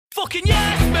fucking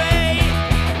yes, mate.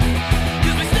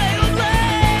 'Cause we stay up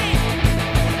late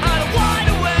and I'm wide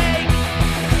awake.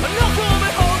 I'm not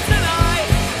coming home tonight.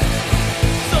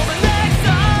 So the next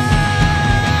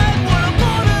time when I'm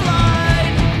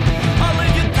borderline, I'll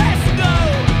leave your desk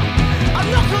note. I'm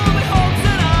not coming home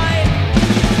tonight.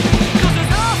 'Cause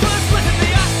there's half a split in the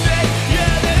ashtray.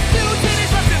 Yeah, there's 2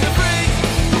 tinnies left in the fridge.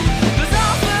 There's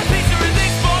half a pizza in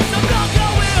this box. I'm not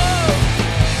going home.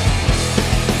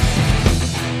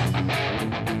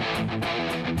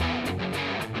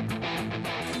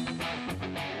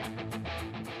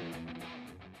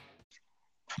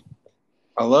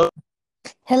 Hello.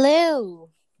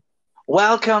 Hello.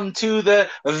 Welcome to the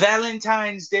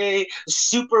Valentine's Day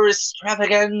Super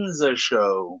Extravaganza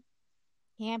Show.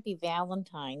 Happy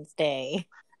Valentine's Day.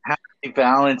 Happy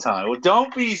Valentine. Well,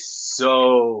 don't be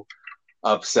so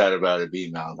upset about it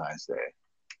being Valentine's Day.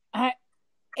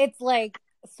 It's like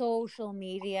social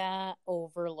media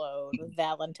overload with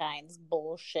Valentine's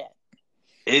bullshit.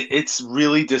 It's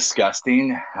really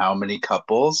disgusting how many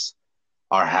couples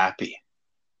are happy.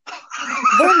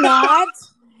 They're not.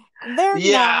 They're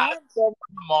Yeah,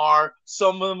 not.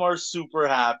 some of them are super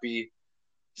happy.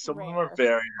 Some of them are Rare.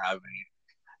 very happy.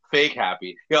 Fake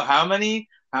happy. Yo, how many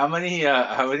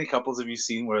couples have you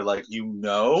seen where like you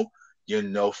know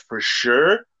for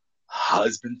sure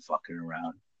husband fucking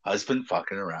around.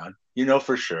 You know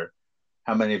for sure.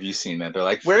 How many have you seen that? They're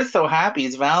like, we're so happy,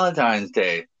 it's Valentine's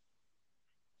Day.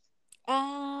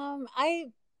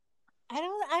 I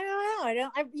don't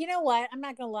know. You know what? I'm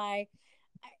not gonna lie.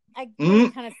 I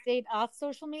kind of stayed off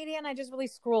social media and I just really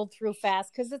scrolled through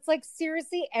fast because it's like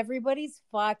seriously everybody's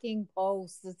fucking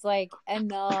posts. It's like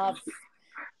enough.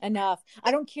 I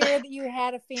don't care that you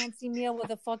had a fancy meal with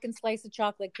a fucking slice of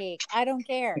chocolate cake. I don't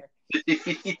care.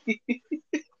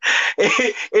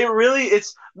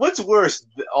 It's what's worse,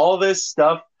 all this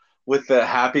stuff with the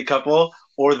happy couple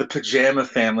or the pajama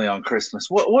family on Christmas.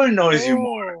 What annoys you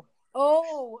more?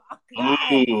 Oh, God.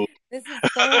 Ooh. This is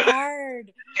so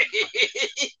hard.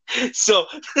 So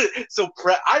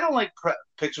I don't like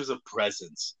pictures of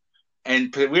presents.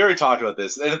 And we already talked about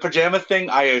this. And the pajama thing,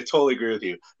 I totally agree with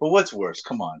you. But what's worse?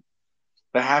 Come on.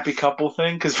 The happy couple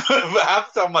thing? Because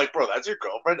half the time I'm like, bro, that's your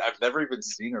girlfriend? I've never even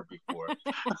seen her before.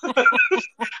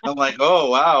 I'm like, oh,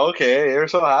 wow, okay. You're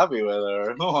so happy with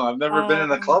her. Oh, I've never been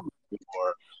in a club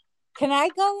before. Can I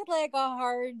go with like a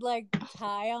hard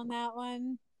tie on that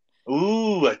one?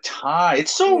 Ooh, a tie.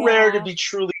 It's so rare to be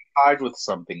truly tied with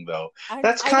something, though.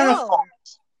 That's kind of fun.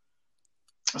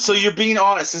 So you're being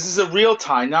honest. This is a real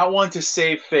tie, not one to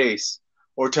save face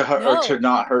or to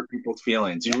not hurt people's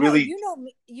feelings. You know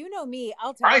me.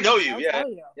 I'll tell you. I know you.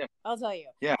 I'll tell you.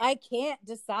 Yeah. I can't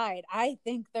decide. I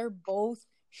think they're both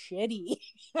shitty.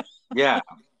 Yeah.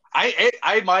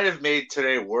 I might have made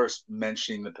today worse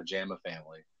mentioning the pajama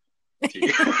family.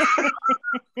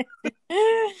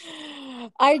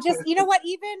 I just, you know what,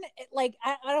 even like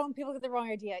I don't want people to get the wrong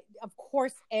idea. Of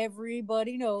course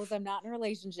everybody knows I'm not in a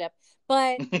relationship,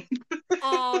 but it's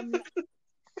not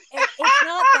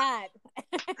that.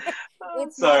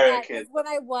 It's sorry, not that. Because when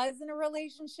I was in a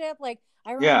relationship, like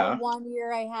I remember one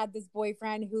year I had this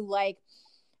boyfriend who like,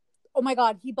 oh my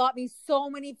God, he bought me so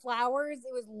many flowers,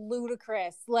 it was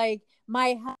ludicrous. Like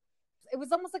my house, it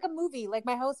was almost like a movie. Like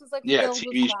my house was like filled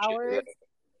TV with flowers. Shit,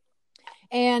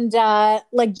 and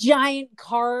like giant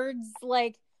cards.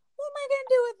 Like, what am I gonna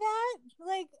do with that?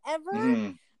 Like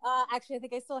ever? Actually, I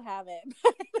think I still have it.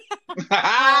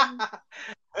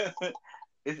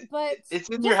 But it's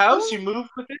in your house. You moved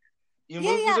with it. You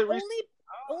moved with it recently?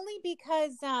 Only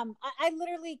because I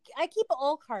literally keep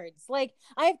all cards. Like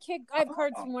I have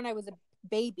cards from when I was a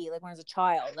baby, like when I was a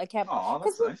child. I kept. Oh,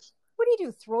 that's nice. What do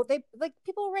you do?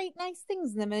 People write nice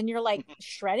things in them, and you're like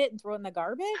shred it and throw it in the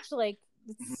garbage. Like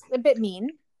it's a bit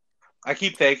mean. I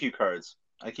keep thank you cards.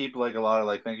 I keep like a lot of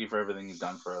like thank you for everything you've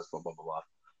done for us. Blah blah blah blah.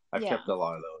 I've kept a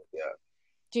lot of those. Yeah.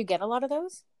 Do you get a lot of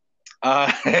those?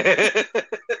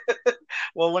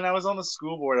 Well, when I was on the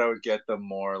school board, I would get them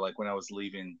more. Like when I was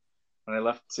leaving, when I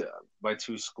left my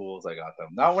 2 schools, I got them.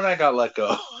 Not when I got let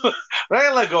go. When I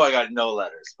got let go, I got no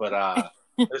letters. But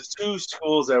there's 2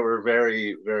 schools that were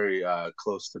very, very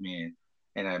close to me,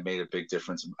 and I made a big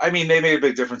difference. I mean, they made a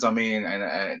big difference on me, and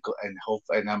I'm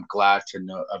glad to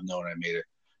have known I made a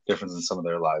difference in some of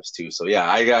their lives too. So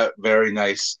yeah, I got very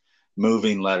nice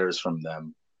moving letters from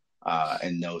them,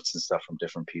 and notes and stuff from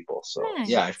different people. So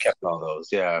yeah, I've kept all those.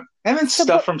 Yeah, and then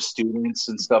stuff from students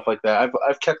and stuff like that.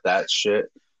 I've kept that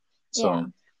shit. So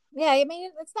Yeah, I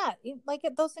mean, it's not like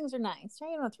those things are nice,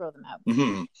 right? You don't throw them out.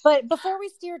 Hmm. But before we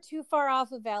steer too far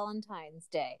off of Valentine's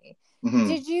Day, Hmm.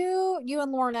 did you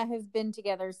and Lorna have been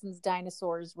together since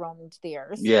dinosaurs roamed the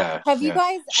earth? Yeah, Have you yeah.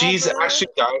 guys She's ever? actually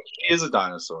she is a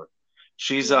dinosaur.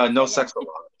 She's Yes, no okay. sex a lot.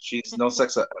 She's no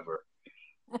sex ever.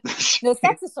 No,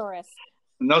 Sexosaurus.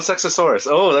 No Sexosaurus.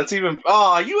 Oh, that's even.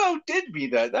 Oh, you outdid me.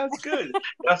 That's good.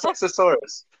 No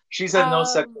Sexosaurus. She said no Um,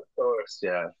 Sexosaurus.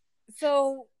 Yeah.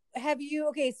 so have you?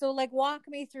 Okay, so like walk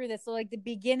me through this. So like the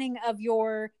beginning of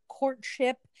your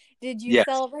courtship, did you Yes.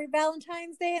 celebrate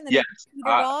Valentine's Day and then Yes. it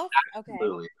petered off? Okay.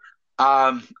 Absolutely.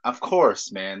 Of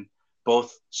course, man.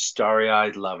 Both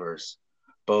starry-eyed lovers.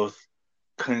 Both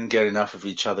couldn't get enough of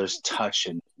each other's touch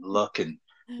and look and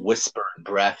whisper and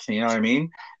breath. You know what I mean?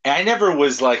 And I never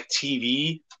was like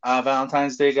TV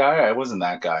Valentine's Day guy. I wasn't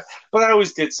that guy, but I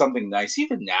always did something nice.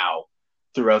 Even now,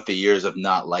 throughout the years of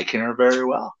not liking her very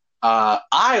well,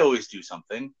 I always do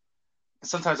something.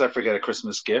 Sometimes I forget a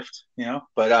Christmas gift, you know.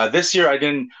 But this year I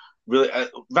didn't really.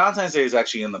 Valentine's Day is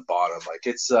actually in the bottom. Like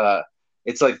it's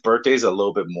like birthdays a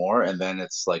little bit more, and then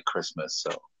it's like Christmas. So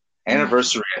Mhm.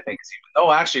 anniversary, I think, is even.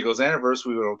 Oh, actually, it goes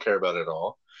anniversary. We don't care about it at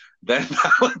all. Then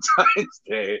Valentine's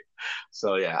Day.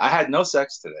 So yeah, I had no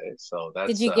sex today. So Did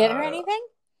that's you get her anything?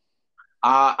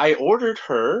 I ordered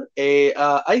her a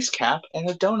ice cap and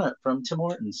a donut from Tim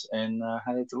Hortons and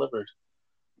had it delivered.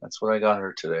 That's what I got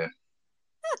her today.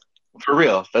 For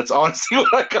real. That's honestly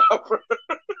what I got for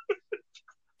her.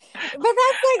 But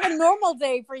that's like a normal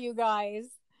day for you guys.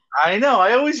 I know.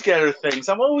 I always get her things.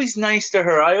 I'm always nice to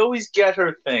her. I always get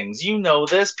her things. You know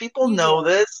this. People You know do.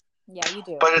 this. Yeah, you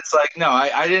do. But it's like, no,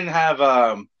 I didn't have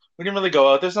we didn't really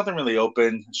go out. There's nothing really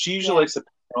open. She usually Yeah. likes to pick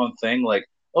her own thing, like,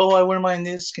 oh, I wouldn't mind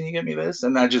this. Can you get me this?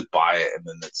 And I just buy it and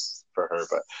then it's for her.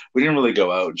 But we didn't really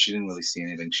go out and she didn't really see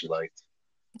anything she liked.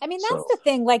 I mean, that's So the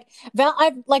thing. Like,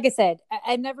 I've like I said,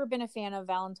 I've never been a fan of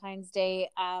Valentine's Day,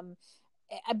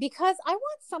 because I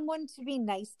want someone to be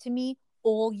nice to me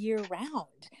all year round.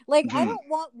 Like, I mhm. don't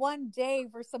want one day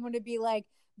for someone to be like,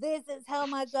 "This is how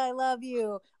much I love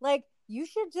you." Like, you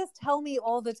should just tell me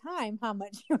all the time how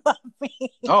much you love me.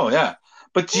 Oh yeah.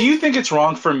 But do you think it's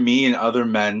wrong for me and other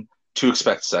men to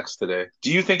expect sex today?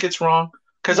 Do you think it's wrong?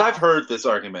 Because I've No, heard this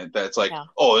argument that it's like, no.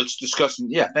 oh, it's disgusting.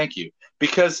 Yeah, thank you.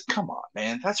 Because come on,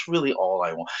 man, that's really all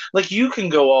I want. Like you can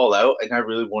go all out, and I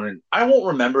really wouldn't. I won't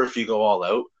remember if you go all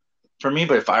out for me,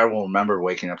 but if I will remember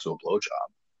waking up to a blowjob,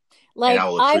 and I Like,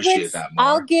 will appreciate that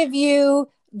I'll more. give you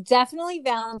definitely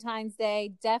Valentine's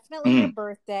Day, definitely your Hmm.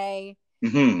 birthday. Hmm.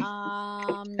 And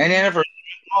Um, anniversary,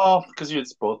 well, because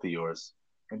it's both of yours.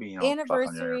 Maybe fuck on your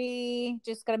anniversary. Anniversary,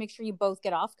 just got to make sure you both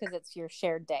get off because it's your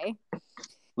shared day.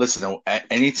 Listen,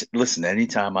 listen.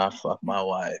 Anytime I fuck my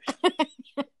wife.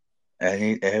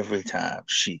 Every time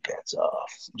she gets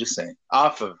off, I'm just saying,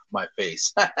 off of my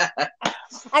face.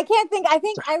 I can't think. I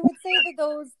think I would say that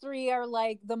those three are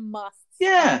like the musts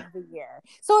Yeah, of the year.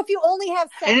 So if you only have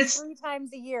and sex it's 3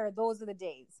 times a year, those are the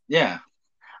days. yeah.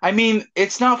 I mean,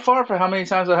 it's not far for how many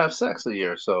times I have sex a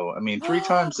year. So I mean, 3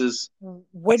 times is that's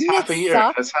Wouldn't it half a year.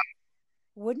 suck? That's half.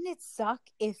 Wouldn't it suck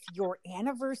if your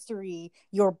anniversary,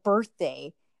 your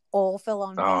birthday, all fell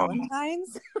on Um,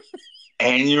 Valentine's?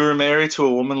 and you were married to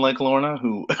a woman like Lorna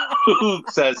who who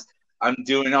says, "I'm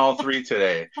doing all three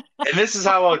today," and this is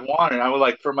how I would want it. I would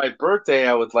like for my birthday,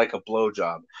 I would like a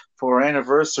blowjob. For our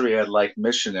anniversary, I'd like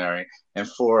missionary, and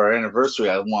for our anniversary,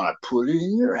 I want to put it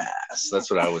in your ass.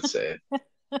 That's what I would say.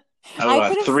 I would I have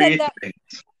could have said three that.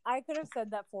 things. I could have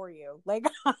said that for you. Like,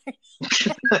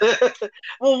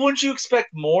 Well, wouldn't you expect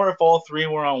more if all three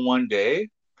were on one day?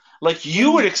 Like you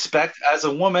would wouldn't expect as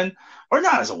a woman, or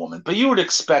not as a woman, but you would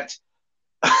expect,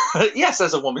 yes,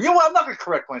 as a woman. You know what? I'm not going to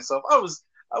correct myself.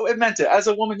 I meant it. As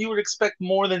a woman, you would expect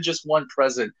more than just one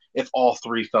present if all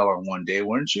three fell on one day,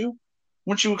 wouldn't you?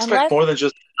 Wouldn't you expect unless more than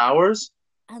just hours?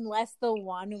 unless the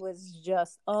one was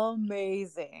just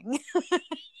amazing.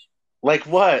 Like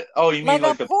what? Oh, you mean Like a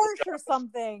like the Porsche or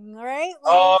something, right?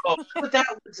 Like, oh, but that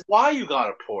was why you got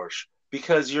a Porsche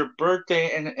because your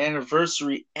birthday and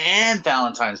anniversary and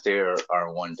Valentine's Day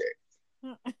are one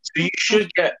day. So you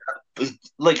should get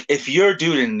like if your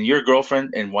dude and your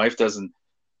girlfriend and wife doesn't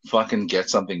fucking get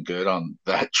something good on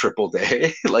that triple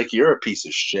day, like you're a piece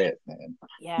of shit, man.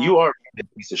 yeah. You are a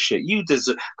piece of shit. You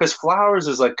deserve because flowers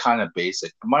is like kind of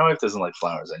basic. My wife doesn't like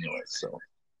flowers anyway, so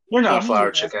you're Yeah, not a me flower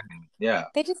neither. chick anyway. Yeah,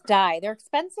 They just die. They're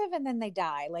expensive and then they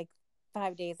die like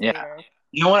 5 days yeah. later.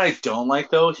 You know what I don't like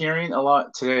though, hearing a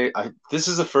lot today. This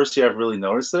is the first year I've really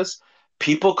noticed this.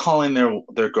 People calling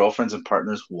their girlfriends and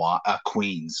partners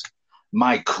queens.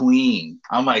 My queen.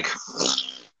 I'm like,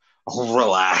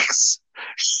 relax.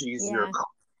 She's your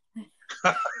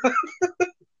Yeah.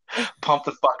 pump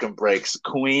the fucking brakes.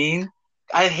 Queen.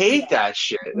 I hate that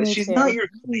shit. Me She's too. not your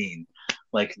queen.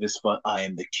 Like this one, I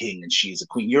am the king and she's a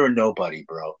queen. You're a nobody,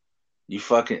 bro. You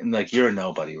fucking like you're a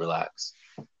nobody. Relax.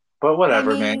 But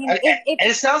whatever, man. And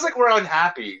it sounds like we're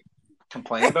unhappy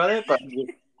complaining about it, but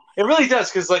it really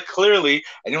does because, like, clearly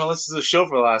anyone listens to the show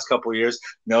for the last couple of years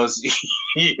knows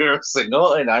you're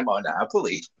single and I'm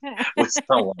unhappily with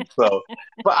someone. So,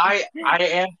 but I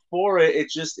am for it.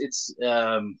 It's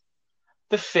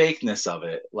the fakeness of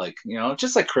it, like, you know,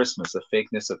 just like Christmas. The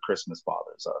fakeness of Christmas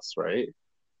bothers us, right?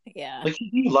 Yeah. Like,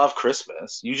 you love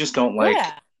Christmas, you just don't like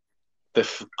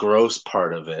the gross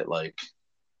part of it, like.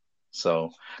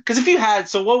 So, because if you had,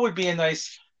 so what would be a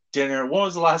nice dinner? When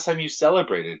was the last time you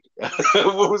celebrated?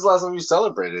 What was the last time you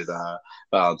celebrated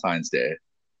Valentine's Day?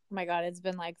 Oh my God, it's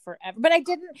been like forever. But I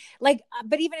didn't like,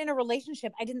 but even in a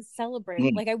relationship, I didn't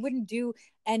celebrate. Like, I wouldn't do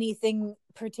anything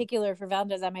particular for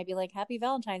Valentine's. I might be like, Happy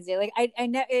Valentine's Day. Like, I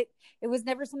know it was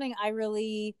never something I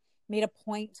really made a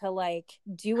point to like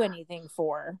do anything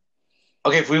for.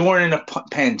 Okay, if we weren't in a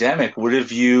pandemic, would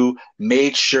have you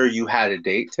made sure you had a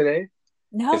date today?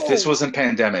 No. If this wasn't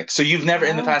pandemic. So you've never,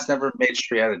 in the past, never made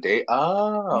sure you had a date?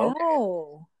 Oh.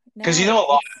 No. Because you know, a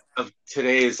lot of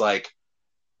today is like,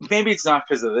 maybe it's not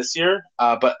because of this year,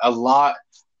 but a lot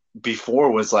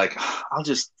before was like, I'll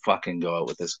just fucking go out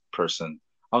with this person.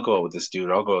 I'll go out with this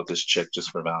dude. I'll go out with this chick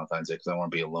just for Valentine's Day because I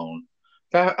want to be alone.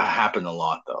 That happened a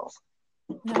lot, though.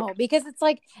 No, because it's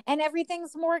like, and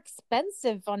everything's more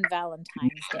expensive on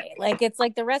Valentine's Day. Like, it's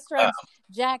like the restaurants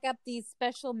jack up these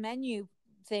special menu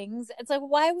things. It's like,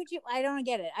 why would you? I don't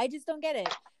get it. I just don't get it.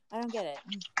 I don't get it.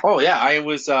 Oh yeah, I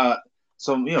was so,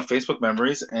 you know, Facebook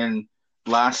memories, and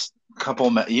last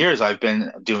couple years I've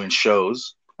been doing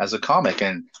shows as a comic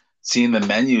and seeing the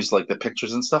menus, like the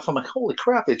pictures and stuff. I'm like, holy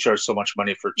crap, they charge so much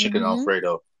money for chicken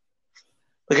Alfredo.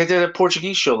 Like, I did a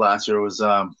Portuguese show last year. It was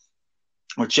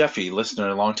with Jeffy,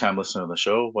 long-time listener of the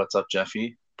show. What's up,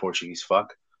 Jeffy? Portuguese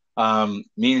fuck.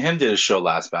 Me and him did a show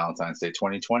last Valentine's Day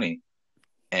 2020.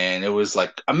 And it was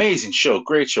like amazing show,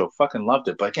 great show, fucking loved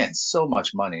it. But again, so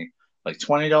much money, like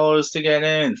 $20 to get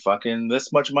in, fucking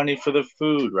this much money for the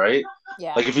food, right?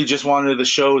 Yeah. Like, if you just wanted the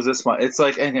shows this much, it's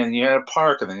like, and then you had a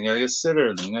park, and then you gotta get a sitter,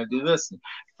 and then you gotta do this.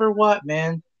 For what,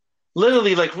 man?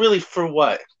 Literally, like, really, for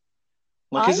what?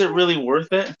 Like, is it really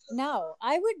worth it? No,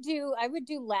 I would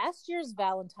do last year's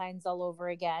Valentine's all over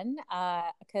again,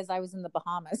 because I was in the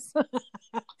Bahamas.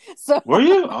 So were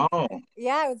you? Oh,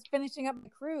 yeah, I was finishing up the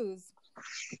cruise.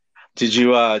 Did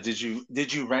you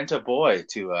rent a boy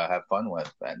to have fun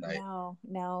with that night? No.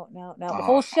 The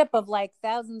whole ship of like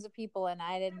thousands of people, and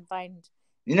I didn't find.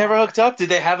 You never hooked up? Did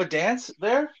they have a dance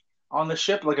there on the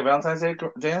ship, like a Valentine's Day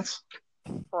dance?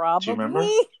 Probably. Do you remember?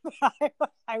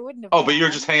 I wouldn't have. Oh, but you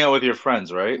were just hanging out with your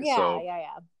friends, right? Yeah.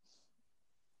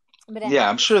 But yeah,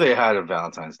 I'm sure they had a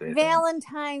Valentine's Day.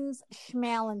 Valentine's,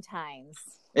 schmalentine's.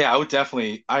 Yeah, I would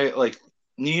definitely. I like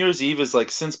New Year's Eve is like,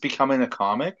 since becoming a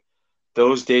comic,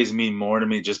 those days mean more to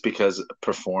me just because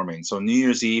performing. So New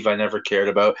Year's Eve, I never cared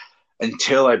about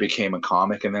until I became a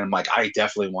comic, and then I'm like, I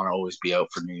definitely want to always be out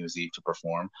for New Year's Eve to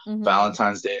perform.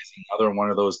 Valentine's Day is another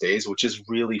one of those days, which is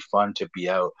really fun to be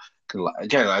out.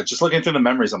 Again, I just looking through the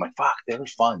memories, I'm like, fuck, they were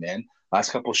fun, man.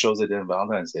 Last couple of shows I did on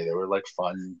Valentine's Day, they were like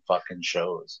fun fucking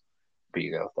shows.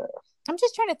 Being out there. I'm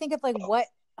just trying to think of like what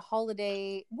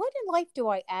in life do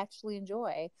I actually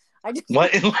enjoy?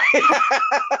 What in life?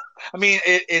 I mean,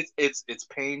 it's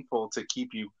painful to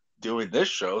keep you doing this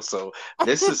show, so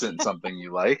this isn't something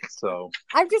you like. So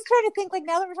I'm just trying to think, like,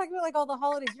 now that we're talking about like all the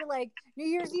holidays, you're like, New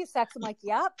Year's Eve sex. I'm like,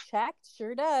 yep, check,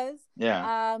 sure does.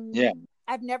 Yeah.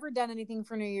 I've never done anything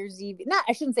for New Year's Eve. Not,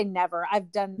 I shouldn't say never. I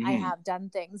have done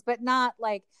things, but not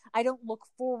like, I don't look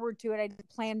forward to it. I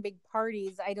plan big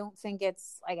parties. I don't think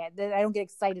it's like, I don't get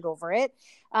excited over it.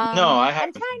 No,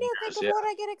 I'm trying to think of what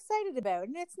I get excited about,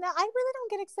 and it's not. I really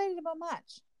don't get excited about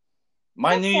much.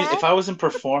 My New Year, if I wasn't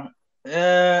performing,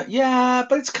 yeah,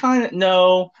 but it's kind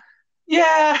of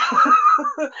yeah,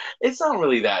 it's not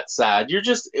really that sad.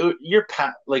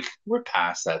 We're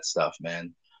past that stuff,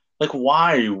 man. Like,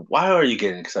 why are you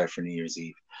getting excited for New Year's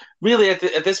Eve? Really,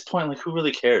 at this point, like, who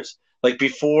really cares? Like,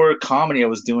 before comedy, I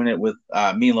was doing it with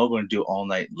me and Logan, would do all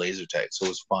night laser tag, so it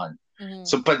was fun.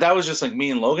 So, but that was just like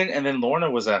me and Logan, and then Lorna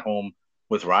was at home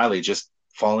with Riley, just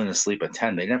falling asleep at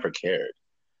 10. They never cared.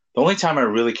 The only time I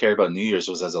really cared about New Year's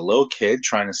was as a little kid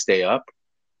trying to stay up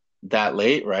that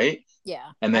late, right? Yeah.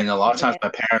 And then a lot of times my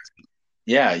parents.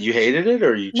 Yeah, you hated it,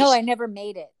 or you just... No, I never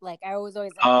made it. Like, I was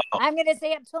always like, I'm gonna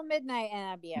stay up till midnight,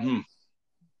 and I'd be out.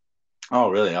 Oh,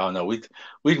 really? Oh no, we'd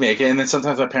make it, and then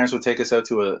sometimes my parents would take us out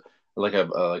to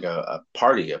a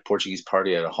party, a Portuguese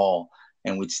party at a hall,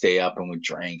 and we'd stay up and we'd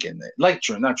drink and like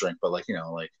not drink, but like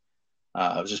like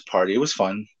it was just party. It was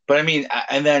fun. But I mean,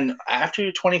 and then after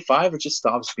you're 25, it just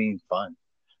stops being fun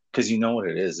because you know what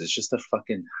it is. It's just a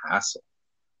fucking hassle.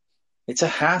 It's a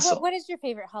hassle. What is your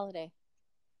favorite holiday?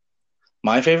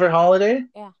 My favorite holiday?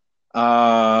 Yeah.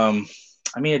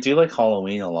 I mean, I do like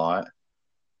Halloween a lot.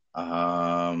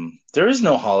 There is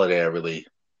no holiday I really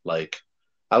like.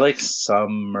 I like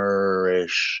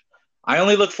summerish. I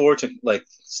only look forward to like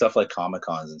stuff like Comic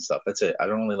Cons and stuff. That's it. I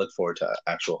don't really look forward to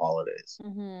actual holidays.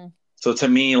 Mm-hmm. So to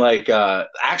me, like,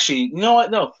 actually, you know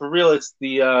what? No, for real, it's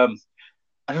the I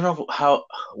don't know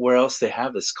where else they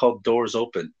have this. It's called Doors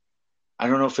Open. I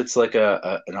don't know if it's like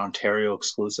an Ontario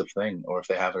exclusive thing or if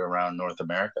they have it around North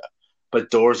America. But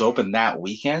Doors Open that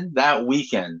weekend. That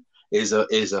weekend is a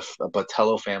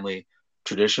Botello family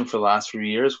tradition for the last few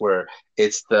years, where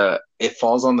it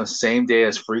falls on the same day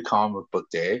as Free Comic Book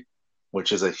Day,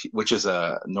 which is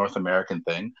a North American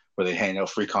thing where they hand out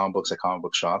free comic books at comic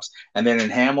book shops. And then in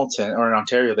Hamilton or in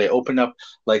Ontario, they open up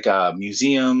like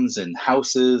museums and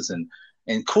houses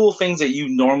and cool things that you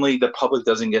normally the public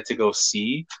doesn't get to go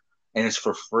see, and it's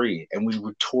for free. And we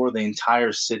would tour the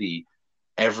entire city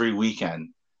every weekend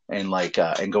and like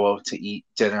and go out to eat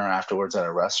dinner afterwards at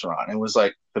a restaurant. It was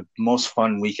like the most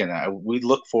fun weekend. We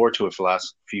look forward to it for the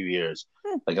last few years,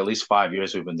 like at least 5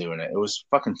 years we've been doing it. It was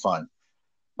fucking fun.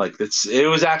 Like it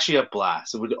was actually a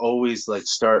blast. It would always like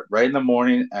start right in the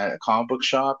morning at a comic book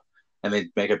shop, and they'd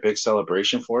make a big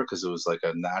celebration for it because it was like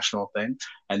a national thing.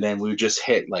 And then we would just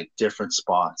hit like different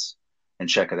spots and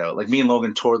check it out. Like me and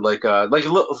Logan toured like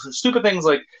little stupid things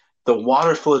like the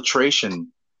water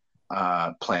filtration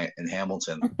plant in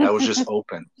Hamilton that was just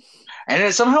open, and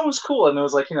it somehow was cool. And there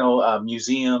was like a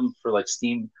museum for like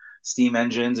steam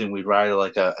engines, and we'd ride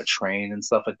like a train and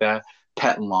stuff like that.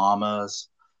 Pet llamas.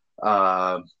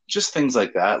 Just things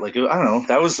like that. Like, I don't know.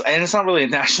 That was, and it's not really a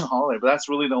national holiday, but that's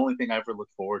really the only thing I ever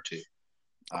looked forward to.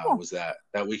 Was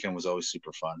that weekend was always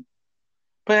super fun.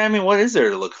 But I mean, what is there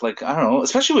to look like? I don't know.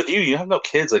 Especially with you have no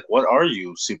kids. Like, what are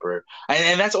you super?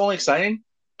 And that's only exciting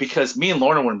because me and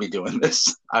Lorna wouldn't be doing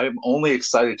this. I'm only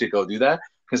excited to go do that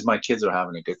because my kids are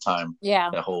having a good time.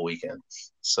 Yeah. That whole weekend.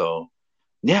 So,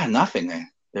 yeah, nothing.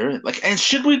 They're like, and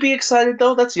should we be excited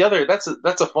though? That's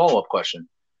a follow up question.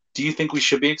 Do you think we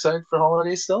should be excited for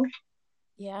holidays still?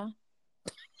 Yeah.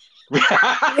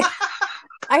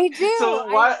 I do. So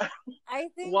why? I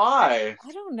think. Why?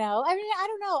 I don't know. I mean, I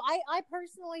don't know. I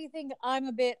personally think I'm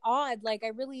a bit odd. Like,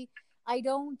 I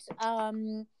don't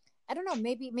know.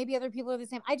 Maybe other people are the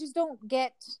same. I just don't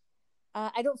get.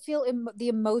 I don't feel the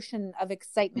emotion of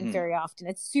excitement very often.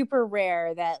 It's super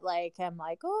rare that like I'm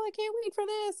like, oh, I can't wait for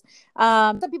this.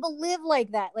 Some people live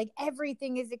like that. Like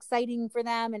everything is exciting for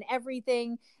them, and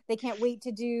everything they can't wait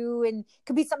to do, and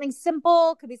could be something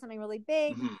simple, could be something really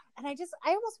big. Mm-hmm. And I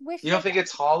almost wish. You don't think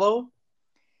it's hollow?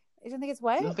 You don't think it's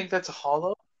what? You don't think that's a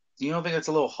hollow? You don't think it's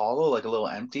a little hollow, like a little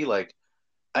empty? Like,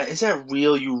 is that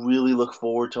real? You really look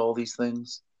forward to all these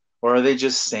things? Or are they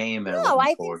just saying that? No,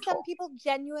 I think some people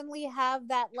genuinely have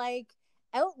that like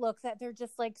outlook that they're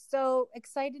just like so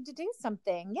excited to do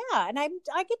something. Yeah, and I get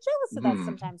jealous of that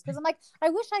sometimes because I'm like, I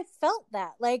wish I felt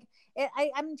that. Like,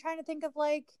 I'm trying to think of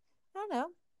like, I don't know,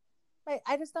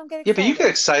 I just don't get excited. Yeah, but you get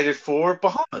excited for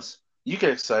Bahamas. You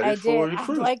get excited for your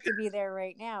cruise. I'd like to be there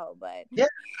right now, but yeah,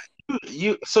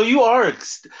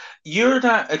 you're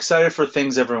not excited for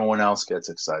things everyone else gets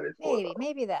excited for.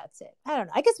 Maybe that's it. I don't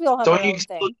know. I guess we all have our own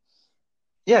thing.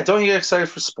 Yeah, don't you get excited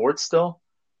for sports still?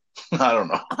 I don't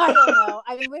know. I don't know.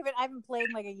 I mean, I haven't played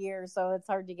in like a year, so it's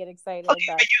hard to get excited. Okay,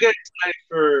 but you get excited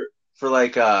for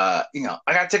like I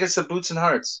got tickets to Boots and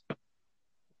Hearts. Yeah,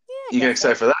 you get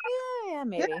excited for that? Yeah,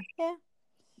 maybe. Yeah.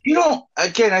 You don't.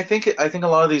 Again, I think a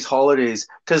lot of these holidays,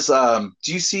 because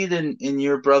do you see it in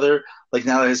your brother? Like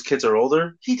now that his kids are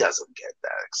older, he doesn't get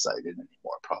that excited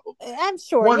anymore. Probably. I'm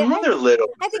sure. When they're little,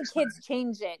 I think kids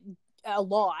change it a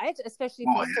lot, especially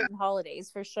for certain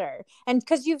holidays, for sure. And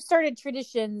because you've started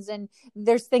traditions, and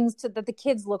there's things that the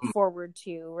kids look forward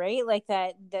to, right? Like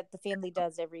that the family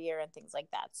does every year and things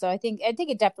like that. So I think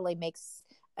it definitely makes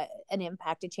an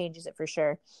impact. It changes it for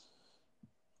sure.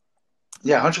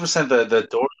 Yeah, 100%. The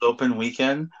Doors Open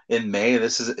weekend in May.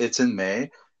 It's in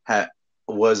May.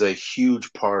 Was a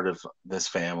huge part of this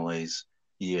family's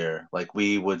year. Like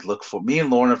we would me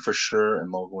and Lorna for sure,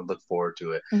 and Logan would look forward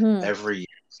to it every year.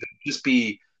 So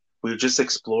we would just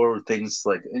explore things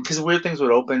like, because weird things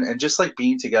would open, and just like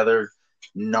being together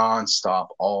nonstop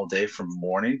all day from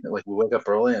morning. Like we wake up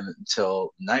early and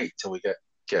until night till we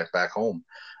get back home.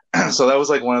 So that was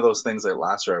like one of those things that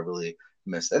last year I really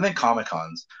missed. And then Comic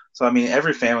Cons. So I mean,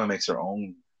 every family makes their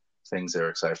own things they're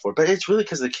excited for, but it's really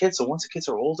because the kids. So once the kids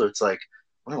are older, it's like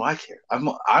what do I care? I'm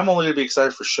only gonna be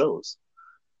excited for shows.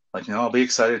 Like, I'll be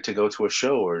excited to go to a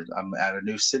show, or I'm at a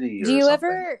new city Do or you something.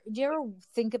 ever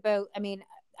think about, I mean,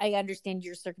 I understand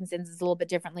your circumstances a little bit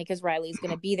differently because Riley's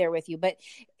going to be there with you, but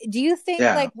do you think,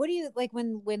 Yeah. like, what do you like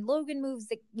when Logan moves,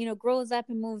 grows up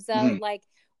and moves out, Mhm. like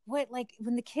what, like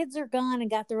when the kids are gone and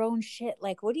got their own shit,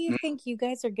 like what do you think you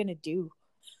guys are going to do?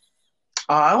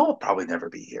 I will probably never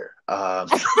be here.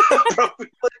 Probably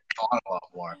gone a lot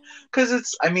more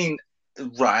because I mean,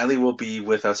 Riley will be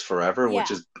with us forever, Yeah.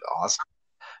 which is awesome.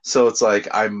 So it's like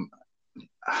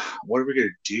what are we gonna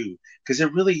do? Because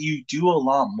you do a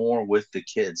lot more with the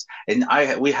kids, and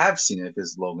we have seen it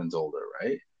because Logan's older,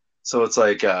 right? So it's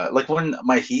like when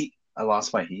I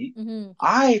lost my heat. Mm-hmm.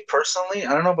 I personally,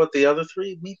 I don't know about the other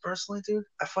three. Me personally, dude,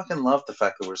 I fucking love the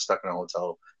fact that we're stuck in a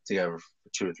hotel together for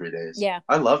 2 or 3 days. Yeah.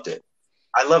 I loved it.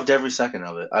 I loved every second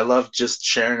of it. I loved just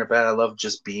sharing a bed. I loved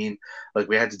just being like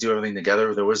we had to do everything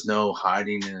together. There was no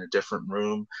hiding in a different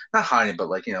room. Not hiding, but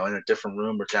like, in a different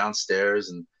room or downstairs.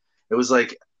 And it was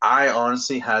like I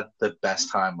honestly had the best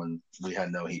time when we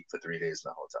had no heat for 3 days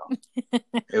in the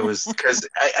hotel. It was because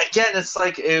again, it's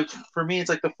like for me, it's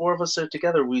like the four of us are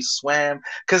together. We swam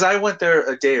because I went there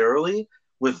a day early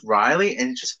with Riley,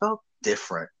 and it just felt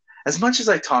different. As much as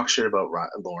I talk shit about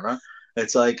Lorna,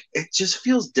 it's like it just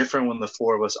feels different when the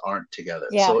four of us aren't together.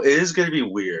 Yeah. So it is going to be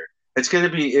weird. It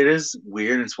is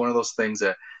weird. It's one of those things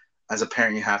that as a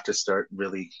parent you have to start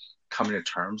really coming to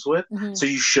terms with. Mm-hmm. So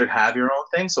you should have your own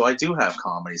thing. So I do have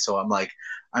comedy. So I'm like,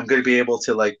 I'm going to be able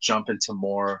to like jump into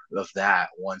more of that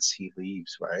once he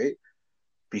leaves, right?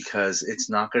 Because it's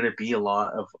not going to be a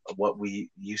lot of what we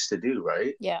used to do,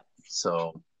 right? Yeah.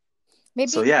 So Maybe.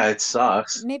 So yeah, it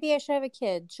sucks. Maybe I should have a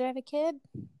kid. Should I have a kid?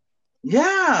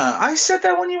 Yeah, I said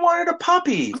that when you wanted a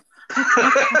puppy.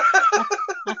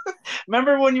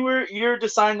 Remember when you're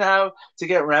deciding to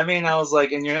get Remy, and I was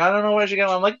like, and I don't know where she go.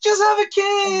 I'm like, just have a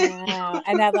kid.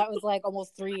 And now that was like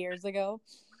almost 3 years ago.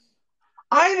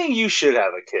 I think you should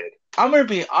have a kid.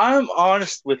 I'm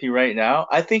honest with you right now.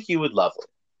 I think you would love it.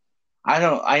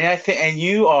 I think, and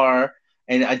you are,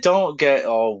 and I don't get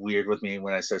all weird with me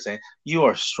when I start saying you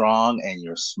are strong and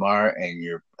you're smart and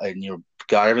you're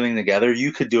got everything together.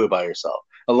 You could do it by yourself.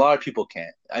 A lot of people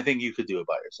can't. I think you could do it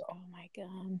by yourself. Oh my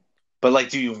God. But like,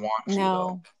 do you want to? No.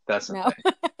 Though? That's the No.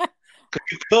 thing.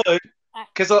 You could.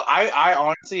 Because I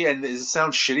honestly, and it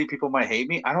sounds shitty, people might hate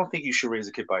me. I don't think you should raise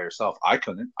a kid by yourself. I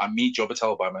couldn't. I'm me, Joe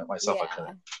Patello, by myself. Yeah. I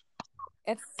couldn't.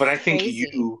 It's But I think crazy.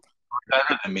 you are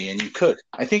better than me, and you could.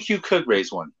 I think you could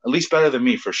raise one, at least better than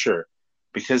me for sure.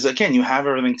 Because again, you have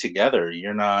everything together.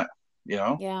 You're not,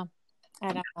 Yeah. I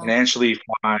don't know. financially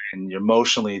fine. You're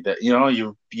emotionally that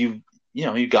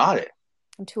you got it.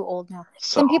 I'm too old now.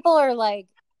 So Some people are like,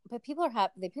 but people are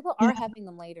happy. People are having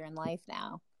them later in life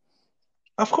now.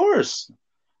 of course.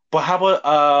 But how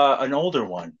about an older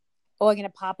one? Oh, I'm gonna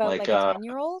pop out Like, like a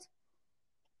 10-year-old?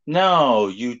 No,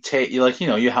 you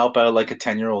help out like a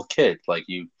 10-year-old kid, like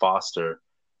you foster,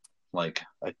 like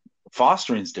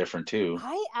fostering's different too.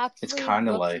 I actually It's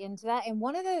kinda looked like- into that, and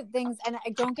one of the things, and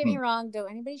don't get me wrong, don't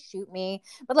anybody shoot me,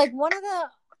 but like one of the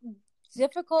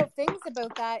difficult things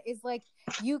about that is like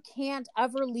you can't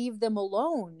ever leave them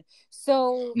alone.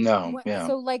 So No, yeah.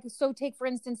 so take for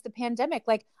instance the pandemic.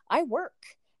 Like I work.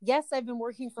 Yes, I've been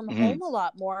working from Mhm. home a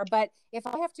lot more, but if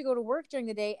I have to go to work during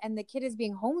the day and the kid is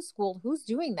being homeschooled, who's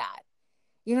doing that?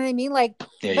 You know what I mean? Like,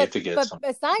 Yeah, you but, have to get but some.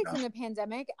 aside yeah. from the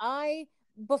pandemic,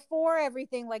 before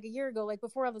everything, like a year ago, like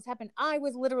before all this happened, I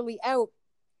was literally out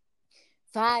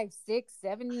 5, 6,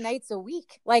 7 nights a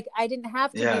week. Like I didn't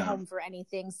have to be Yeah. home for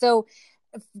anything. So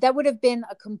that would have been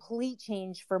a complete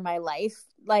change for my life.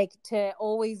 Like to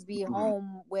always be Mhm.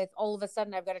 home with all of a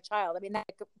sudden I've got a child. I mean, that's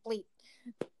a complete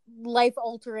life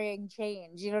altering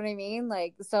change. You know what I mean?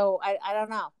 Like, so I don't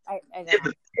know. I don't Yeah,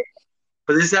 know.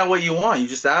 but is that what you want? You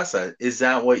just asked that. Is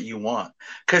that what you want?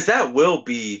 Because that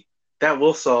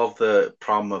will solve the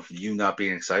problem of you not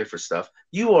being excited for stuff.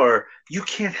 You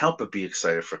can't help but be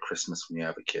excited for Christmas when you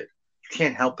have a kid. You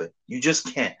can't help it. You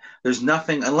just can't. There's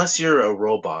nothing unless you're a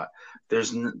robot.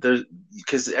 There's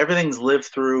because everything's lived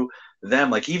through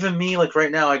them. Like even me, like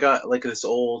right now, I got like this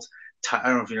old. I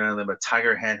don't know if you know them, but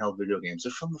Tiger handheld video games.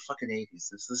 They're from the fucking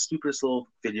 80s. It's the stupidest little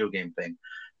video game thing.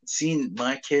 Seeing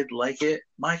my kid like it,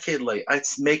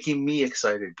 it's making me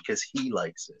excited because he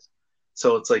likes it.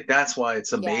 So it's like that's why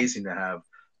it's amazing to have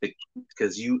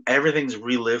because everything's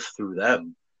relived through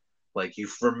them. Like you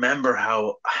remember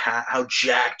how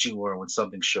jacked you were when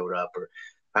something showed up, or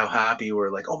how happy you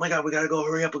were. Like, oh my god, we gotta go!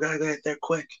 Hurry up! We gotta get there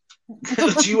quick.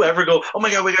 Do you ever go? Oh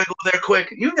my god, we gotta go there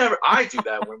quick! You never. I do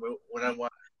that when I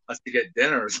want. us to get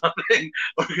dinner or something,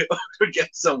 or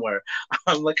get somewhere.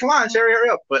 I'm like, come on, Sherry, hurry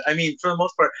up. But I mean, for the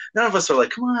most part, none of us are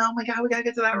like, come on, oh my god, we gotta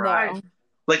get to that ride. No.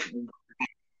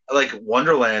 Like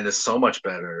Wonderland is so much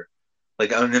better.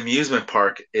 Like an amusement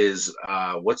park is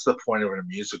what's the point of an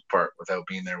amusement park without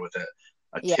being there with a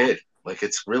Yeah. kid? Like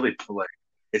it's really like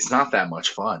it's not that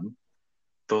much fun.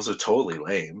 Those are totally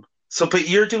lame. So, but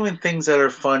you're doing things that are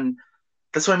fun.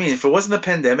 That's what I mean. If it wasn't the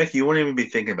pandemic, you wouldn't even be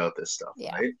thinking about this stuff,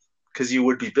 Yeah. right? Because you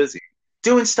would be busy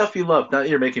doing stuff you love. Not that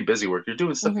you're making busy work. You're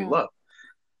doing stuff you Mhm. love.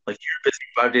 Like you're busy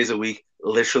 5 days a week,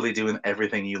 literally doing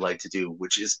everything you like to do,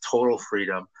 which is total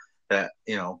freedom that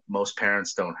most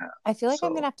parents don't have. I feel like I'm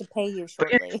So, gonna have to pay you but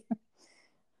yeah, shortly.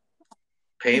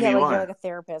 pay Yeah, me like you're why? like a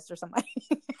therapist or something.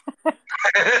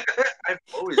 I've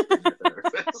always been your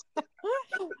therapist.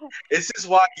 This is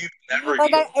why you never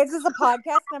Like heal. it's just a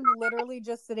podcast, and I'm literally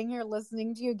just sitting here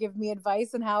listening to you give me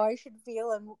advice on how I should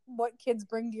feel and what kids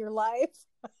bring to your life.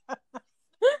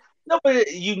 No,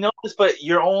 but you know this, but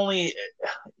you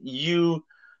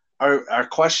are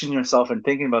questioning yourself and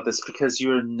thinking about this because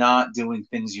you're not doing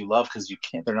things you love because you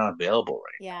can't. They're not available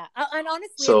right Yeah. And honestly,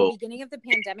 at the So beginning of the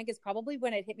pandemic is probably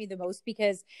when it hit me the most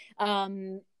because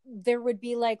there would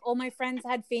be like, oh, my friends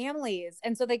had families.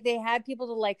 And so like they had people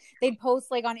to like, they'd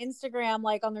post like on Instagram,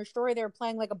 like on their story, they were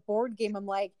playing like a board game. I'm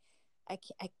like, I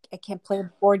can't play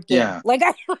a board game. yeah, Like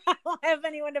I don't have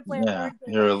anyone to play a board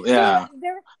game. yeah. So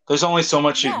there, There's only so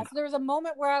much yeah, so there was a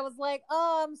moment where I was like,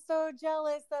 oh, I'm so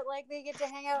jealous that like they get to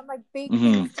hang out and like bake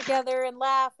Mhm. things together and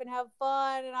laugh and have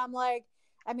fun. And I'm like,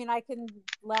 I mean, I can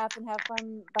laugh and have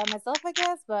fun by myself, I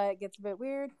guess, but it gets a bit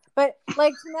weird. But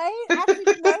like tonight I had a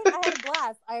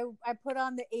blast. I put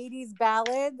on the 80s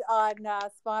ballad on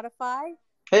Spotify.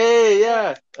 Hey,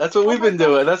 yeah, that's what Oh we've my been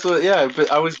doing. God. That's what, yeah.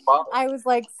 But I was bothered. I was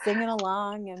like singing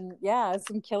along and yeah,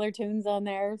 some killer tunes on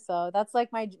there. So that's like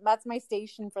that's my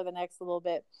station for the next little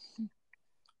bit.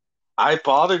 I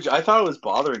thought it was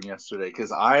bothering yesterday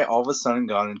because I all of a sudden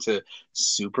got into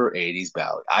super 80s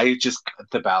ballad.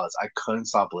 The ballads. I couldn't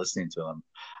stop listening to them.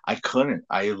 I couldn't.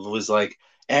 I was like,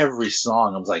 every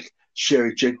song, I was like,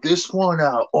 Sherry, check this one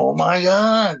out. Oh my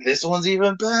God, this one's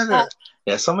even better.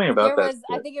 Yeah, something about that.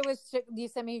 I think it was, you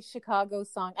sent me Chicago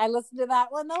song. I listened to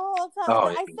that one the whole time. Oh,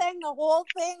 I sang the whole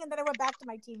thing and then I went back to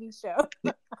my TV show.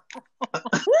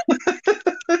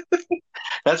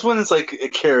 That's when it's like a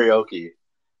karaoke.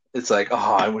 It's like, oh,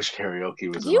 I wish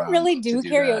karaoke was Do you around really to do do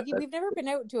karaoke? that. We've never been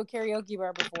out to a karaoke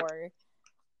bar before.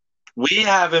 We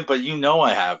haven't, but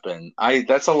I have been.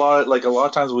 That's a lot. Like a lot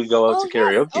of times we go out to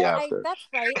karaoke after. That's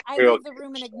right. I Karaoke leave the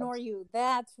room and ignore you.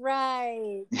 That's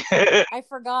right. Yeah. I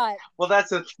forgot. Well, that's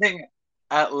the thing.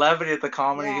 At Levity at the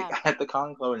comedy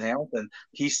club in Hamilton,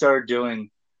 Pat started doing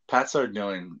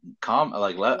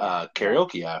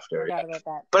karaoke after. Forgot about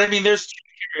that. But I mean, there's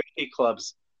two karaoke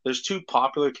clubs. There's two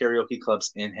popular karaoke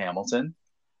clubs in Hamilton,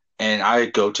 and I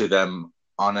go to them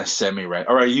on a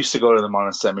or I used to go to them on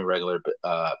a semi-regular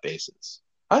basis.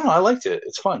 I don't know. I liked it.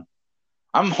 It's fun.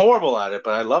 I'm horrible at it,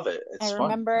 but I love it. It's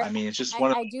fun. I mean, it's just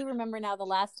one. I do remember now the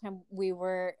last time we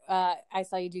were, I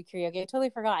saw you do karaoke. I totally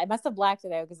forgot. I must have blacked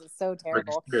it out because it's so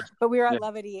terrible. But we were at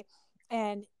Levity,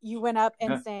 and you went up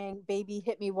and sang "Baby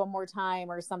Hit Me One More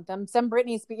Time" or something. Some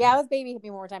Britney Spears. Yeah, it was "Baby Hit Me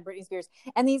One More Time," Britney Spears.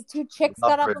 And these two chicks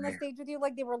got up on the stage with you,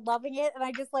 like they were loving it, and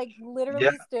I just like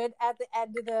literally stood at the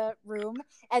end of the room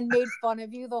and made fun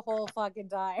of you the whole fucking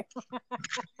time.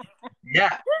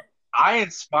 Yeah. I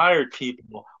inspired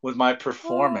people with my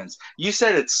performance. You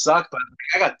said it sucked, but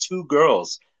I got two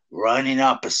girls running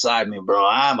up beside me, bro.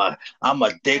 I'm a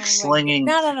dick slinging,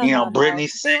 Britney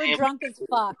singing. They were drunk as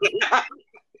fuck.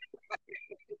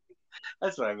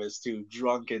 That's what I miss too,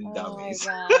 drunken dummies.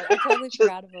 Oh my God. I totally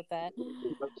forgot about that.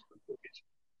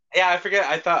 Yeah, I forget.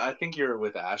 I think you were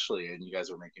with Ashley and you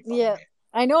guys were making fun of me.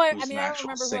 I know. I mean, I don't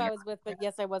remember who I was with, but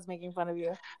yes, I was making fun of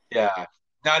you. Yeah.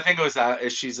 No, I think it was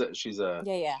that. She's a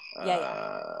yeah.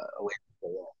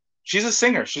 She's a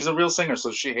singer. She's a real singer,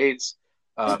 so she hates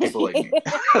people like me.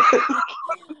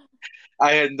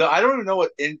 I don't even know what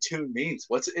in tune means.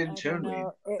 What's in tune mean?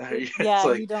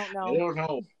 You don't know. I don't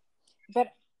know. But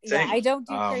yeah, I don't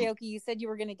do karaoke. You said you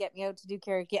were going to get me out to do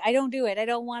karaoke. I don't do it. I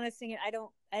don't want to sing it. I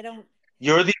don't.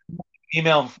 You're the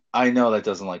female I know that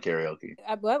doesn't like karaoke.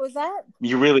 What was that?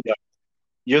 You really are.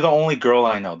 You're the only girl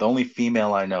I know, the only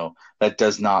female I know that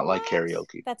does not like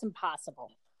karaoke. That's impossible.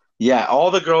 Yeah,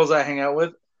 all the girls I hang out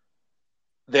with,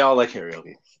 they all like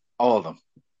karaoke. All of them.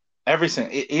 Every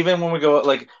single, even when we go,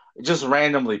 like, just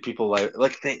randomly, people I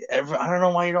don't know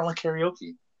why you don't like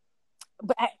karaoke.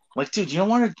 But dude, you don't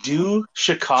want to do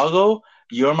Chicago,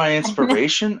 You're My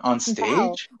Inspiration on stage?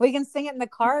 No. We can sing it in the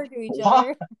car to each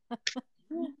other.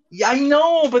 Yeah, I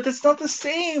know, but that's not the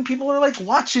same. People are like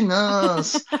watching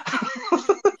us.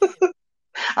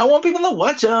 I want people to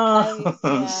watch Yeah,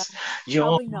 us. Your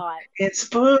probably not.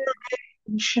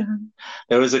 inspiration.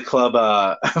 There was a club.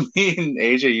 Me and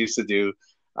AJ used to do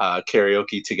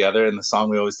karaoke together, and the song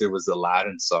we always did was the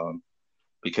Aladdin song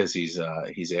because he's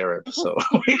Arab, so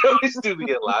we always do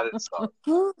the Aladdin song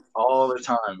all the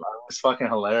time. It was fucking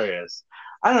hilarious.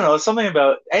 I don't know, something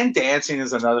about and dancing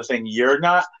is another thing.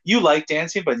 You like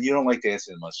dancing, but you don't like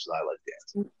dancing as much as I like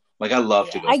dancing. Like I love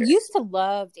to Yeah, go I dance. used to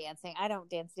love dancing. I don't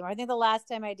dance anymore. I think the last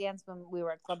time I danced when we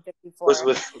were at Club Was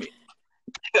 54.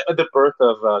 with the birth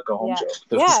of Go Home Yeah,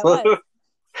 Joe. yeah, it was.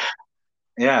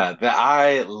 Yeah,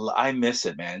 I miss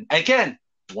it, man. Again,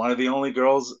 one of the only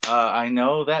girls I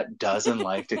know that doesn't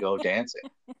like to go dancing.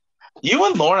 You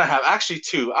and Lorna have actually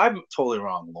two. I'm totally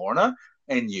wrong. Lorna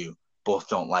and you both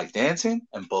don't like dancing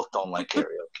and both don't like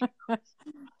karaoke.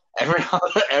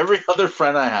 Every other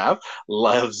friend I have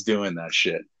loves doing that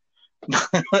shit.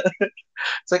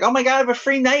 It's like, oh my god, I have a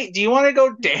free night. Do you want to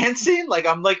go dancing? Like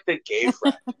I'm like the gay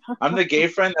friend. I'm the gay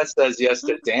friend that says yes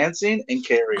to dancing and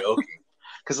karaoke.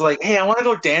 Because like, hey, I want to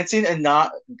go dancing and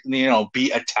not,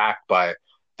 be attacked by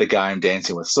the guy I'm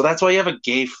dancing with. So that's why you have a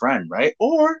gay friend, right?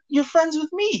 Or you're friends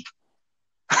with me.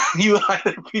 You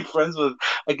either be friends with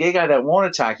a gay guy that won't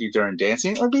attack you during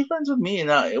dancing, or be friends with me, and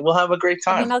we'll have a great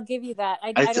I mean, time. I'll give you that.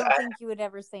 I don't think you would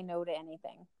ever say no to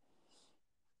anything.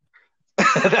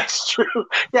 That's true.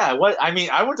 Yeah. What I mean,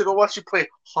 I went to go watch you play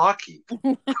hockey.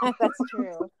 That's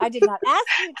true. I did not ask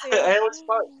you to. It was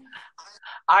fun.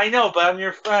 I know, but I'm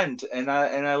your friend, and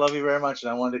I love you very much,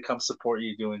 and I wanted to come support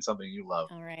you doing something you love,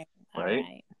 All right.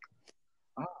 right?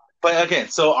 But again,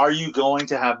 so are you going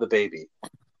to have the baby?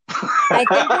 I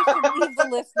think we should leave the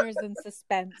listeners in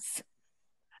suspense.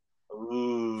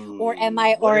 Ooh, or am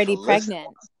I already pregnant?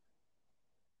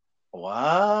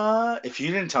 What? If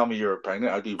you didn't tell me you were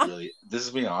pregnant, I'd be really. This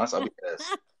is being honest. I'd be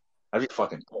pissed. I'd be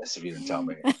fucking pissed if you didn't tell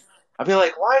me. I'd be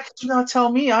like, why could you not tell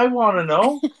me? I want to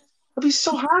know. I'd be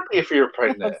so happy if you were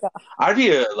pregnant. I'd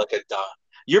be like a dog.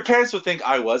 Your parents would think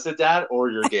I was a dad or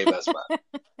your gay best friend.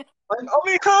 Like, oh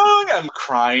my god, I'm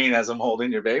crying as I'm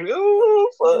holding your baby. Ooh,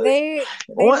 they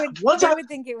would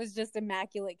think it was just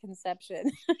immaculate conception.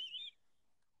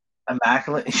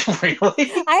 Immaculate? Really?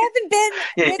 I haven't been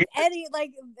with any,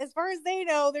 like, as far as they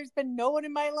know, there's been no one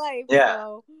in my life. Yeah.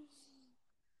 So.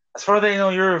 As far as they know,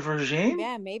 you're a virgin?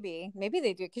 Yeah, maybe. Maybe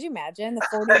they do. Could you imagine the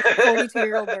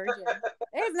 42-year-old virgin?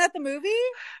 Hey, isn't that the movie?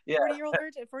 Yeah. 40-year-old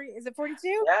virgin. Is it 42?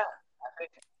 Yeah.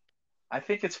 I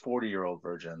think it's 40-year-old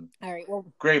virgin. All right. Well,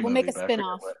 great we'll movie, make a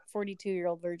spin-off.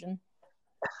 42-year-old virgin.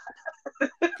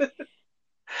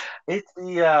 It's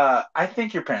I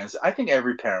think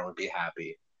every parent would be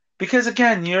happy. Because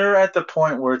again, you're at the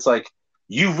point where it's like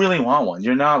you really want one.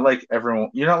 You're not like everyone.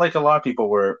 You're not like a lot of people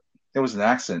where it was an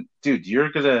accident. Dude,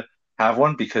 you're gonna have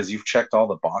one because you've checked all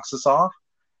the boxes off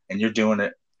and you're doing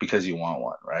it because you want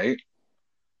one, right?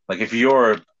 Like if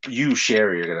you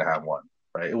Sherry, you're gonna have one,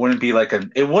 right? It wouldn't be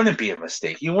a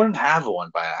mistake. You wouldn't have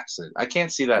one by accident. I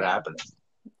can't see that happening.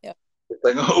 Yep. It's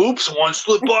like, oops, one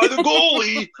slipped by the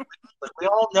goalie. Like, we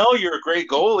all know you're a great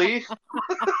goalie.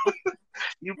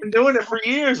 You've been doing it for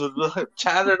years with the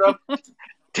chatted up,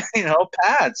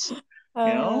 pads.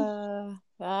 I don't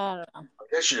know.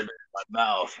 This should have been in my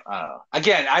mouth. I don't know.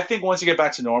 Again, I think once you get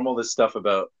back to normal, this stuff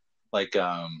about like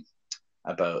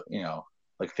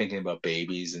thinking about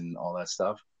babies and all that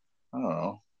stuff. I don't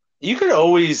know. You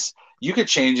could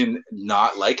change and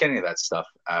not like any of that stuff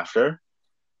after.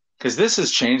 Because this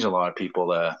has changed a lot of people,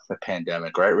 the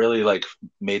pandemic, right? Really like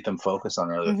made them focus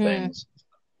on other things.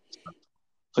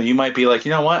 So you might be like,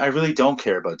 you know what? I really don't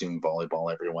care about doing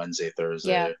volleyball every Wednesday,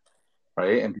 Thursday,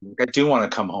 right? And I do want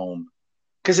to come home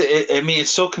because it's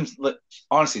so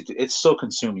honestly, it's so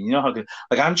consuming. You know how good?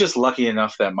 Like I'm just lucky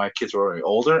enough that my kids were already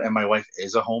older and my wife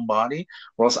is a homebody,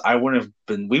 or else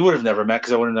we would have never met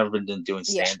because I would have never been doing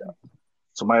stand up.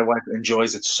 So my wife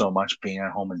enjoys it so much being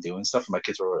at home and doing stuff. And my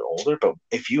kids were already older, but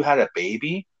if you had a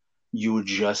baby, you would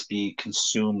just be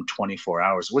consumed 24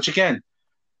 hours, which again,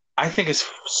 I think is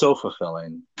so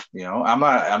fulfilling. I'm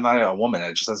not a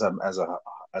woman. Just as a father,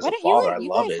 I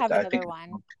love it. Have another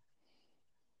one.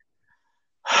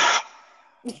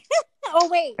 Oh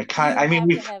wait!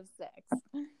 We have sex.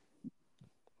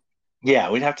 Yeah,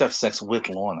 we'd have to have sex with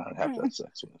Lorna. I'd have to have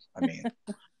sex with. I mean,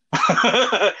 if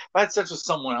I had sex with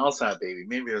someone else, had a baby,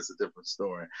 maybe that's a different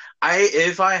story.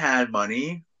 If I had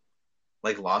money,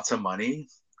 like lots of money,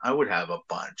 I would have a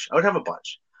bunch.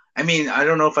 I mean, I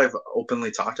don't know if I've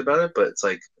openly talked about it, but it's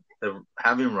like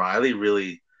having Riley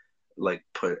really like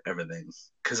put everything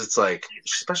because it's like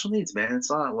special needs, man. It's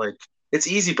not like it's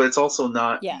easy, but it's also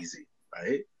not easy.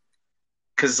 right?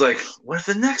 Because like, what if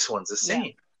the next one's the Yeah.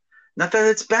 same? Not that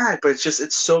it's bad, but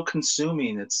it's so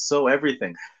consuming. It's so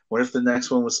everything. What if the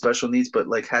next one was special needs, but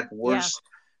like had worse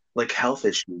like health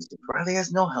issues? Riley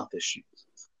has no health issues.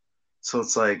 So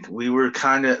it's like we were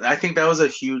kind of. I think that was a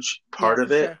huge Yeah, part of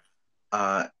for it. sure.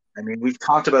 I mean, we've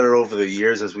talked about it over the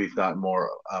years as we've gotten more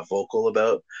vocal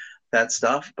about that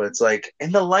stuff. But it's like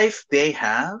in the life they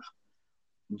have,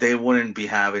 they wouldn't be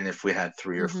having if we had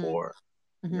three or Mm-hmm. four.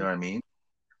 You know Mm-hmm. what I mean?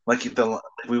 Like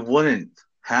we wouldn't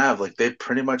have like they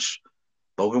pretty much.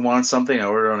 Logan wanted something, I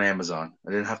ordered on Amazon.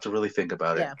 I didn't have to really think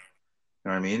about it. Yeah. You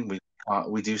know what I mean?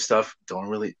 We do stuff. Don't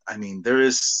really. I mean, there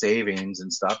is savings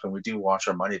and stuff, and we do watch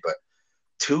our money. But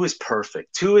two is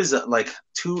perfect. Two is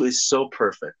so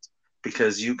perfect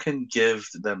because you can give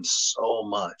them so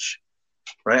much,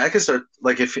 right? I could start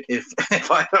like if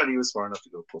I thought he was smart enough to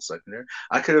go post secondary,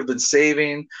 I could have been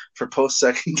saving for post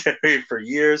secondary for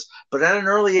years. But at an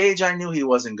early age, I knew he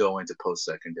wasn't going to post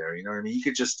secondary. You know what I mean? You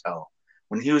could just tell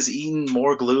when he was eating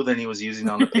more glue than he was using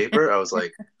on the paper. I was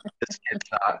like, this kid's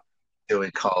not doing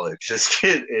college. This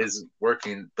kid is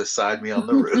working beside me on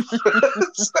the roof.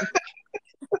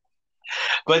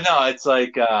 But no, it's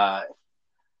like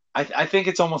I think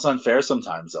it's almost unfair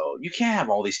sometimes though. You can't have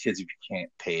all these kids if you can't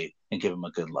pay and give them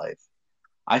a good life.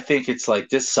 I think it's like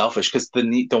this selfish because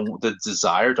the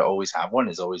desire to always have one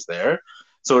is always there.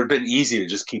 So it'd been easy to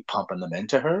just keep pumping them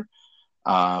into her.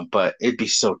 But it'd be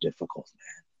so difficult,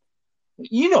 man.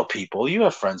 You know people, you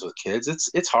have friends with kids.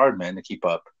 It's hard, man, to keep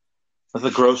up. But the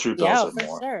grocery bills Yeah, are for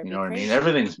more. sure. It'd You be know what I mean? crazy.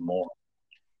 Everything's more.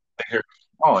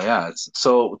 Oh yeah.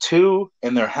 So two,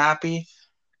 and they're happy.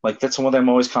 Like that's one thing I'm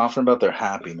always confident about. They're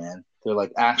happy, man. They're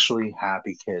like actually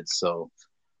happy kids. So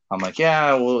I'm like,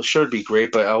 yeah, well, it should be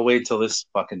great, but I'll wait until this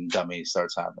fucking dummy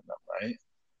starts having them, right?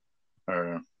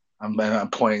 Or I'm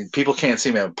pointing. People can't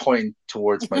see me. I'm pointing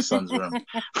towards my son's room.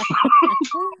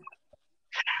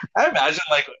 Can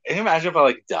you imagine if I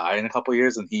like die in a couple of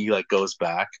years and he like goes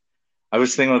back. I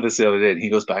was thinking about this the other day, and he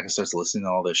goes back and starts listening to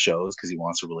all the shows because he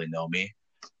wants to really know me,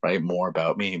 right? More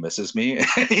about me. He misses me.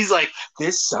 And he's like,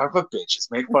 "This son of a bitch has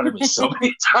made fun of me so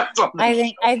many times on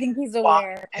this I think he's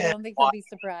aware. I show." don't think he'll be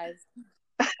surprised.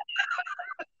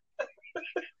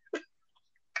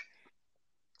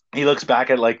 He looks back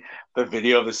at like the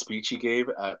video of the speech he gave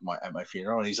at my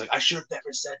funeral, and he's like, "I should have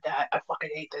never said that. I fucking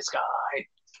hate this guy."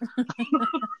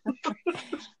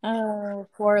 Oh,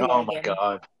 poor Oh my Logan.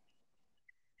 god.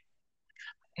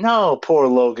 No, poor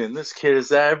Logan. This kid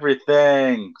is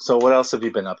everything. So, what else have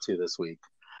you been up to this week?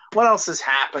 What else is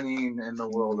happening in the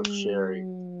world of Sherry?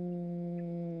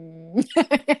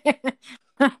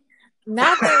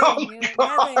 Nothing. Oh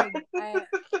my Nothing.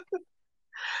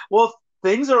 Well,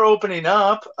 things are opening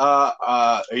up.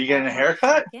 Are you getting a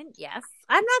haircut? Yes.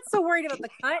 I'm not so worried about the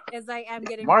cut as I am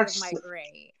getting rid March. of my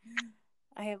gray.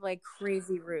 I have like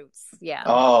crazy roots. Yeah.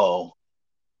 Oh.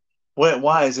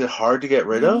 Why? Is it hard to get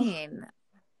rid What do of? you mean?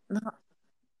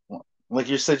 No. Like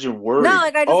you said, you're worried. No,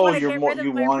 like I just want to you're get more. rid of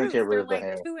You my want to roots. get rid They're of the like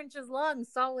hair. 2 inches long,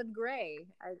 solid gray.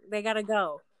 They gotta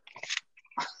go.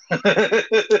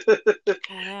 I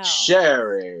know.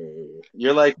 Sherry,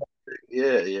 you're like,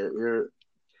 yeah, you're.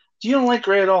 You don't like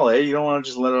gray at all, eh? You don't want to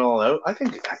just let it all out. I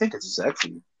think it's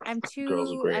sexy. I'm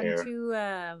Girls with gray hair.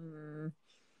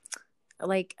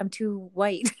 I'm too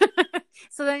white.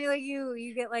 So then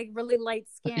you get like really light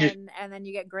skin and then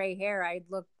you get gray hair. I'd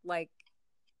look like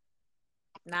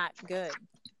not good. It'd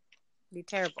be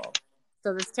terrible.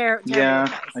 So this terrible Yeah,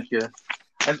 advice. I get.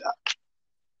 And,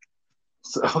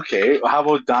 so, okay, how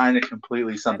about dyeing it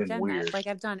completely something I've done weird? that. Like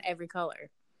I've done every color.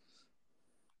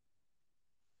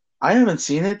 I haven't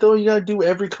seen it though. You gotta do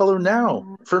every color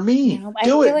now. For me, No, do I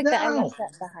feel it like now. that I left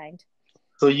that behind.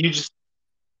 So you just.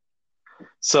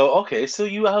 So okay, so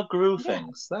you outgrew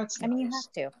things. That's nice. I mean, you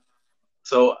have to.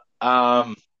 So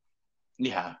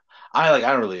yeah,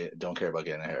 I don't care about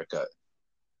getting a haircut.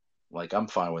 Like I'm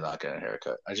fine with not getting a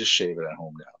haircut. I just shave it at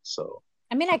home now. So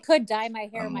I mean, I could dye my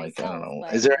hair I'm like, myself. I don't know.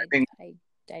 But Is there anything?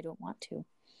 I don't want to.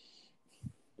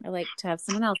 I like to have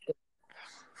someone else do it.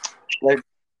 Like,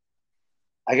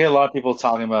 I get a lot of people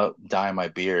talking about dyeing my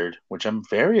beard, which I'm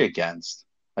very against.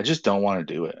 I just don't want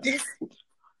to do it.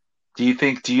 Do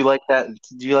you like that?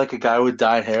 Do you like a guy with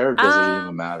dyed hair, or does it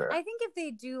even matter? I think if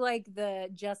they do like the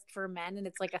just for men and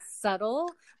it's like a subtle,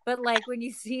 but like when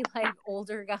you see like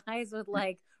older guys with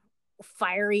like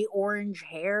fiery orange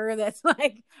hair that's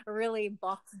like really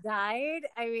box dyed,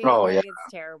 I mean,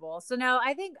 it's terrible. So no,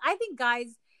 I think guys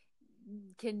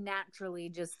can naturally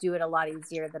just do it a lot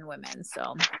easier than women.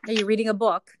 So are you reading a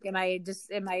book? Am I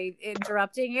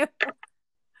interrupting you?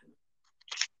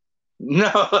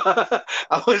 No,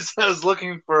 I was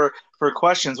looking for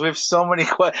questions. We have so many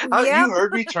questions. Yep. You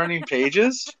heard me turning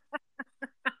pages?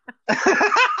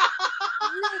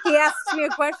 He asks me a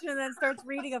question and then starts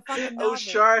reading a fucking Oh, novel.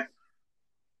 sure.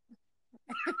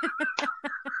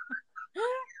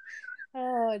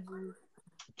 Oh, geez.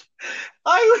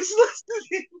 I was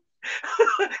listening.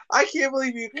 I can't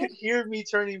believe you could hear me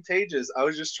turning pages. I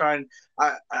was just trying. All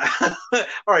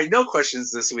right, no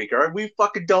questions this week. All right, we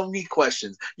fucking don't need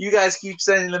questions. You guys keep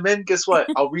sending them in. Guess what?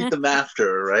 I'll read them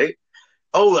after. All right.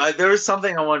 Oh, there's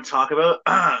something I want to talk about.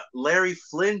 Larry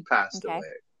Flynn passed Okay. away.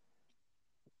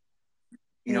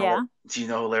 You know, Yeah. do you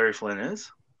know who Larry Flynn is?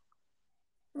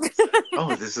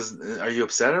 Oh, this is. Are you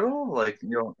upset at all? Like,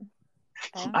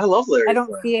 I love Larry I don't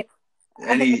Flynn. see it.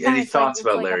 Any thoughts It's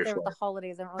about like Larry up there Flynn? with the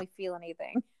holidays. I don't really feel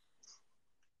anything.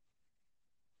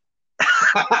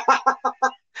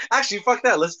 Actually, fuck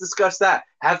that. Let's discuss that.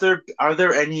 Are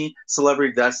there any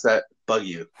celebrity deaths that bug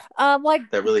you,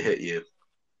 Like that really hit you?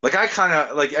 Like I kind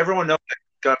of like everyone knows I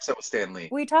got upset with Stan Lee,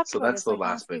 we talked so about that's this the like last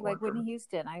last big week, one like for Whitney me.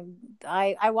 Houston.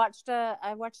 I watched a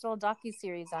little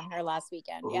docu-series on her last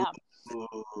weekend. Ooh, Yeah.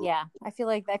 Yeah. I feel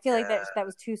like that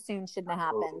was too soon. Shouldn't have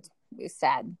happened. It was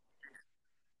sad.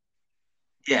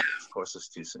 yeah, of course it's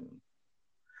too soon.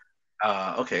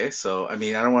 Okay, so I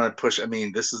mean, I don't want to push. I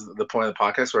mean, this is the point of the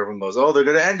podcast where everyone goes, "Oh, they're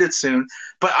going to end it soon."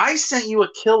 But I sent you a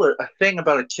thing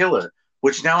about a killer,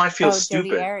 which now I feel Oh, Jodi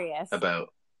stupid Arias. about.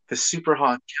 The super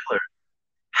hot killer.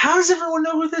 How does everyone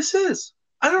know who this is?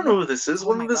 I don't know who this is. Oh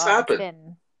When my did this God,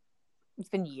 happen? it's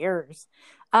been years.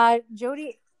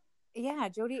 Jodi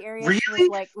Arias Really?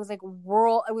 was like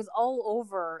world. It was all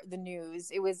over the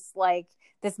news. It was like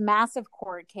this massive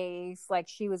court case. Like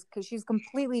because she's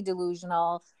completely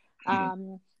delusional.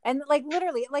 And like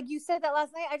literally, like you said that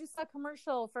last night, I just saw a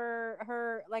commercial for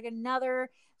her, like another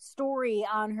story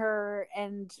on her,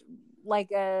 and like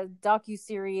a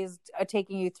docu-series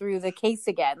taking you through the case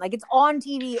again. Like it's on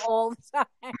TV all the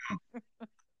time.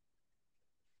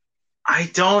 I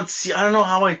don't know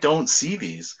how I don't see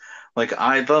these. Like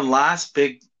the last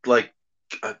big like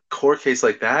court case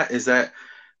like that is that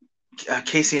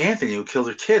Casey Anthony who killed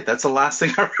her kid. That's the last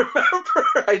thing I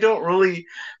remember. I don't really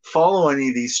follow any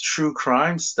of these true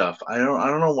crime stuff. I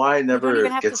don't know why it You don't never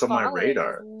even have to gets on my follow it. It was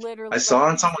radar. I literally saw it on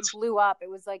it just someone's. blew up. It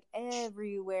was like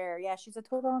everywhere. Yeah, she's a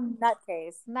total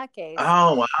nutcase.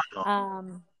 Oh wow,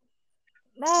 Um,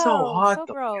 so no, hot so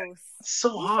though. gross.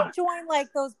 So You hot. should join like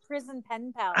those prison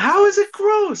pen pal How is sites. it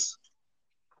gross?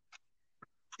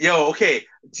 Yo, okay.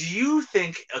 Do you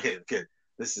think? Okay, good.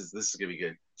 This is gonna be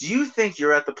good. Do you think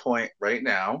you're at the point right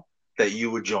now that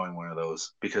you would join one of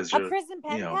those because A you're, prison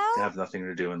pen you pal? have nothing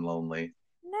to do and lonely?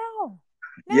 No,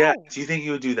 Yeah. no. Do you think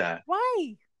you would do that?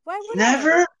 Why? Why would I?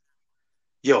 Never.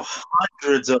 Yo,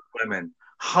 hundreds of women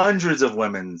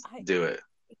do it.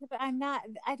 I'm not.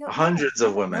 I don't know. Hundreds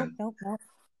of women. Nope.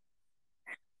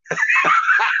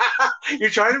 You're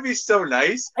trying to be so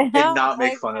nice and No, not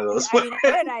make like fun of those I women. mean,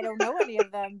 I could. I don't know any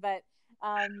of them, but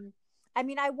I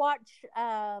mean, I watch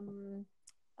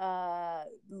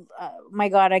my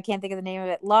God, I can't think of the name of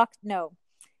it.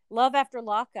 Love After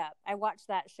Lockup. I watched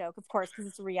that show, of course, because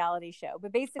it's a reality show.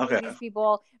 But basically, Okay. these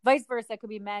people, vice versa, could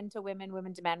be men to women,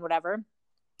 women to men, whatever.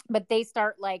 But they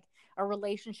start like a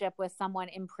relationship with someone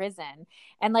in prison,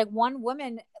 and like one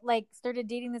woman like started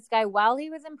dating this guy while he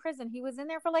was in prison. He was in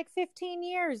there for like 15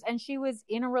 years, and she was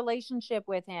in a relationship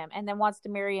with him, and then wants to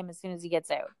marry him as soon as he gets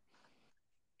out.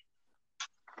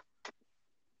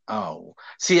 Oh,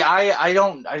 see, I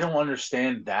don't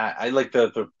understand that. I like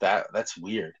that's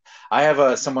weird. I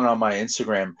have someone on my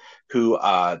Instagram who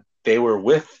they were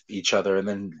with each other and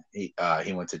then he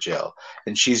went to jail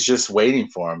and she's just waiting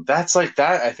for him. That's like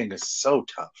that. I think is so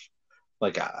tough.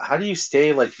 Like, how do you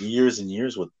stay like years and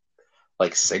years with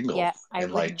like single Yeah, I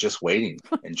and like wouldn't. just waiting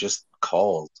and just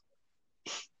calls?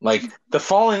 Like the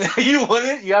following, you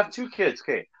wouldn't. You have two kids.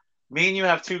 Okay, me and you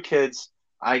have two kids.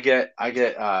 I get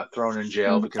thrown in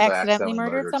jail because I Accidentally accidentally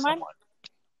murdered murdered someone. someone.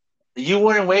 You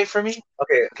wouldn't wait for me?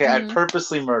 Okay. I Mhm.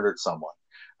 purposely murdered someone.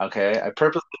 Okay, I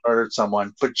purposely murdered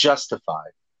someone, but justified.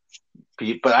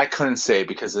 But I couldn't say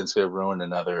because it's going to ruin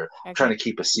another. I'm trying to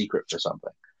keep a secret for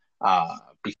something.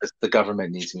 Because the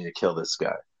government needs me to kill this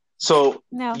guy. So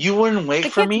No, you wouldn't wait the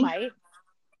for kids me? might.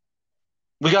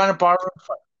 We got in a bar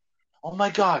fight. Oh my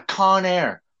God, Con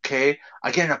Air. Okay,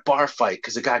 I get in a bar fight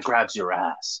because the guy grabs your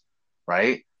ass,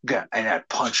 right? And I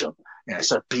punch him and I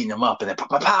start beating him up and then pow,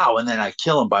 pow, pow, and then I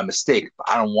kill him by mistake.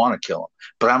 I don't want to kill him,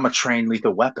 but I'm a trained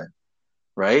lethal weapon,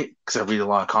 right? Because I read a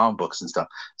lot of comic books and stuff.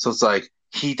 So it's like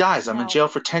he dies. I'm in No. jail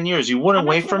for 10 years. You I'm wouldn't not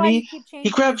wait sure for why you me? keep He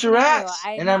changing the grabbed your scenario. ass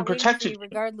I'm and I'm not waiting for protected. you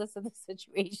regardless of the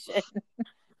situation.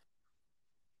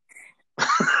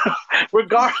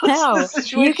 Regardless of No, the you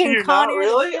situation, can you're Con not Air the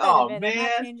really? shit out Oh, of it. I'm not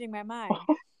man. changing my mind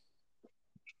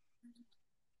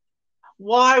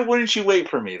Why wouldn't you wait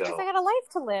for me, because I though? got a life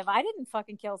to live. I didn't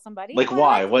fucking kill somebody. Like, Why did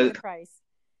why? I pay What the price?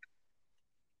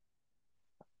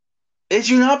 is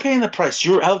you not paying the price?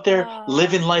 You're out there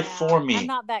living life Yeah, for I'm me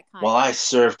not that while kind. I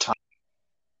serve time.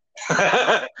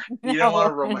 You don't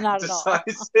want No, to not at all.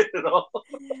 romanticize it at all.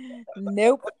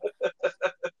 Nope.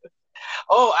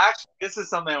 Oh, actually, this is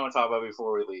something I want to talk about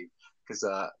before we leave. Because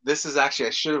this is actually,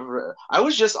 I should have. I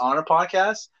was just on a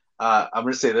podcast. I'm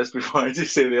going to say this before I do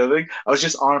say the other thing. I was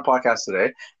just on a podcast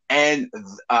today, and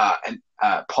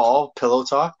Paul Pillow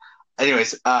Talk.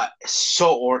 Anyways,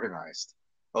 so organized.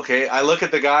 Okay, I look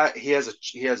at the guy. He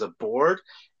has a board,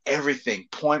 everything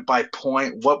point by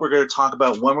point. What we're going to talk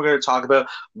about, when we're going to talk about,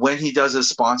 when he does his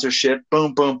sponsorship.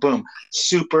 Boom, boom, boom.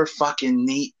 Super fucking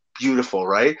neat, beautiful,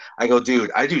 right? I go,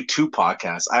 dude. I do 2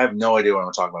 podcasts. I have no idea what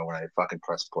I'm talking about when I fucking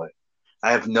press play.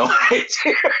 I have no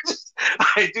idea.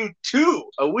 I do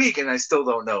 2 a week and I still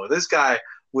don't know. This guy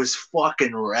was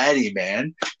fucking ready,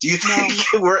 man. Do you think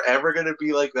we're ever going to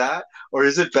be like that? Or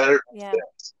is it better? Yeah.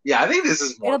 Yeah, I think this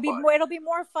is more fun. It'll be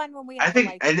more fun when we have I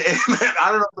think, and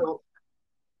I don't know.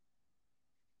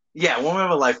 Yeah, when we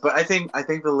have a life, but I think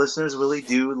the listeners really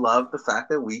do love the fact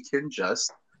that we can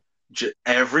just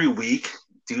every week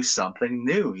do something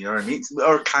new. You know what I mean?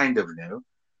 Or kind of new.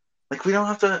 Like we don't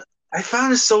have to. I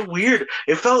found it so weird.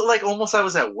 It felt like almost I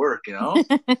was at work. You know?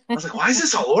 I was like, why is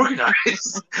this all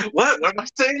organized? What am I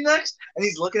saying next? And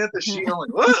he's looking at the sheet. I'm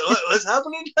like, what's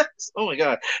happening next? Oh my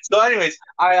god. So, anyways,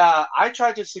 I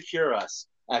tried to secure us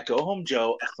at Go Home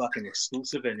Joe a fucking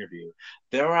exclusive interview.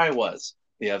 There I was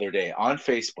the other day on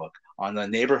Facebook on the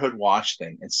neighborhood watch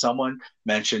thing, and someone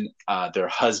mentioned their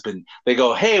husband. They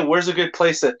go, "Hey, where's a good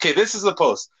place to?" Okay, this is the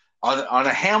post on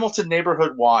a Hamilton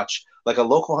neighborhood watch, like a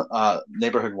local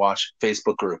neighborhood watch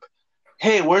Facebook group.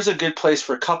 Hey, where's a good place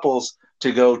for couples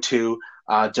to go to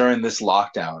during this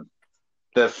lockdown?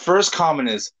 The first comment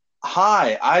is,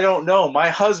 "Hi, I don't know. My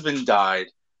husband died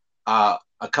a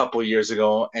couple years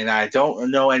ago, and I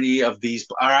don't know any of these.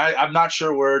 I'm not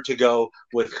sure where to go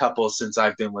with couples since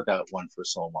I've been without one for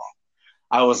so long."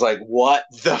 I was like, "What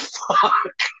the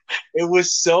fuck?" It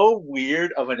was so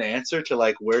weird of an answer to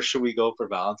like, where should we go for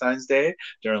Valentine's Day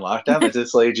during lockdown? That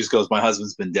this lady just goes, "My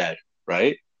husband's been dead,"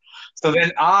 right? So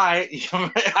then I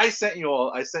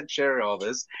sent Sherry all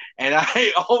this, and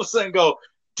I all of a sudden go,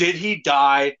 "Did he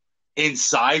die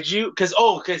inside you?" Because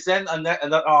then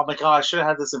oh my god, I should have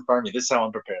had this in front of me. This is how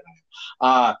unprepared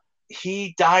I am.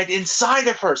 He died inside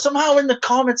of her. Somehow in the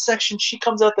comment section, she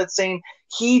comes out that saying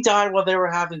he died while they were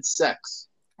having sex.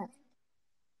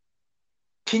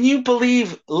 Can you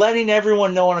believe letting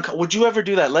everyone know would you ever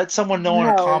do that? Let someone know in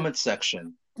a comment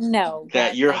section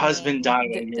that your husband died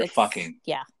when you were fucking.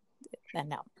 Yeah.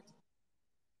 No.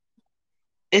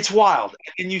 It's wild.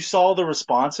 And you saw the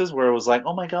responses where it was like,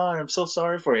 "Oh my god, I'm so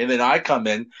sorry for you." And then I come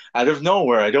in out of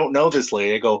nowhere. I don't know this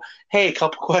lady. I go, "Hey, a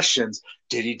couple questions.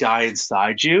 Did he die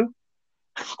inside you?"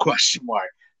 Question mark.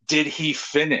 Did he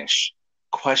finish?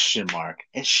 Question mark.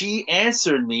 And she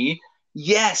answered me,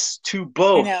 yes to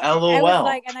both. LOL. I was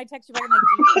like, and I texted you back, I'm like,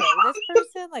 "Do you know this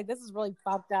person? Like, this is really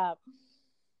fucked up."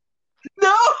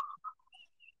 No.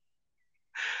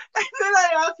 And then I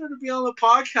asked her to be on the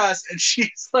podcast, and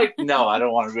she's like, "No, I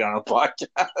don't want to be on a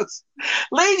podcast."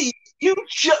 Lady,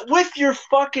 with your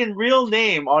fucking real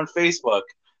name on Facebook,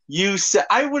 you said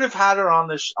I would have had her on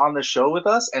the show with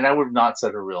us, and I would have not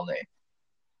said her real name.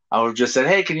 I would have just said,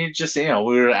 "Hey, can you just, we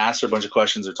were going to ask her a bunch of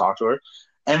questions or talk to her."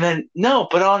 And then, no,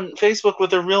 but on Facebook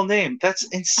with her real name. That's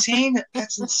insane.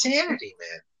 That's insanity,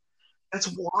 man.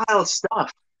 That's wild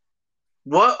stuff.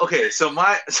 What? Okay, so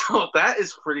that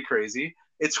is pretty crazy.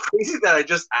 It's crazy that I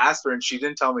just asked her and she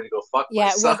didn't tell me to go fuck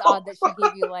myself. It was odd that she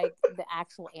gave you like the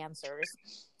actual answers.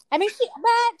 I mean,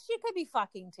 she could be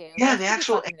fucking too. Yeah, like, the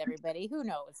actual fucking everybody. Who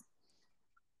knows?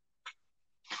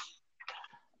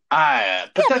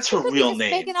 But that's her real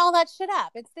name. Making all that shit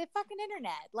up. It's the fucking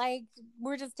internet. Like,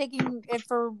 we're just taking it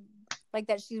for like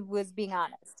that she was being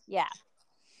honest. Yeah.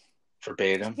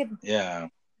 Verbatim. Yeah.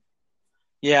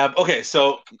 Yeah. Okay.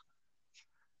 So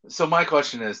my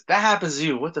question is, that happens to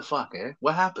you. What the fuck, eh?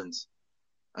 What happens?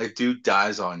 A dude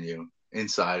dies on you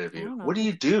inside of you. What do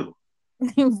you do?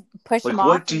 Push him off.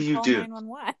 What do you do?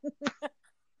 911.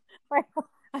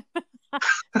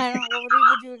 I don't know. What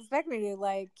would you expect me to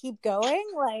like keep going?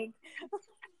 Like,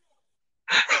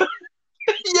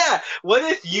 yeah. What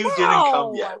if you didn't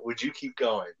come yet? Would you keep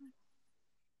going?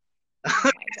 Oh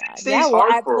my god! Yeah, well,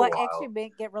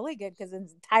 actually get really good because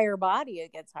his entire body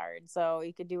it gets hard, so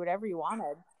you could do whatever you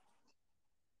wanted.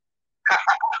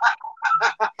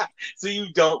 So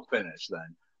you don't finish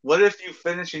then. What if you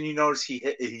finish and you notice he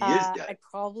is dead? I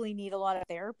probably need a lot of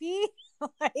therapy.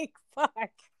 Like, fuck.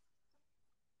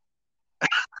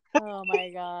 Oh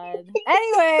my god.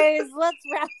 Anyways, let's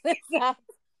wrap this up.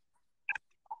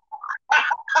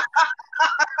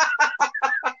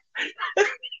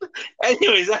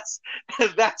 Anyways,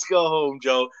 that's go home,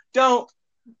 Joe. Don't.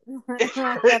 That's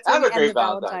Have when a we end great the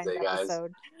Valentine's Day, guys.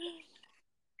 episode.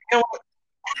 You know what?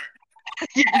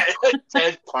 Yeah,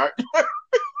 dead partner.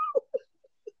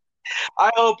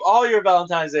 I hope all your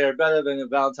Valentine's Day are better than the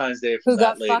Valentine's Day from Who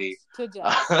that got lady fucked to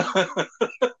death.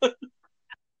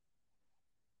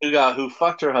 who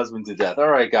fucked her husband to death. All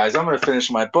right, guys, I'm going to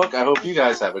finish my book. I hope you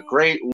guys have a great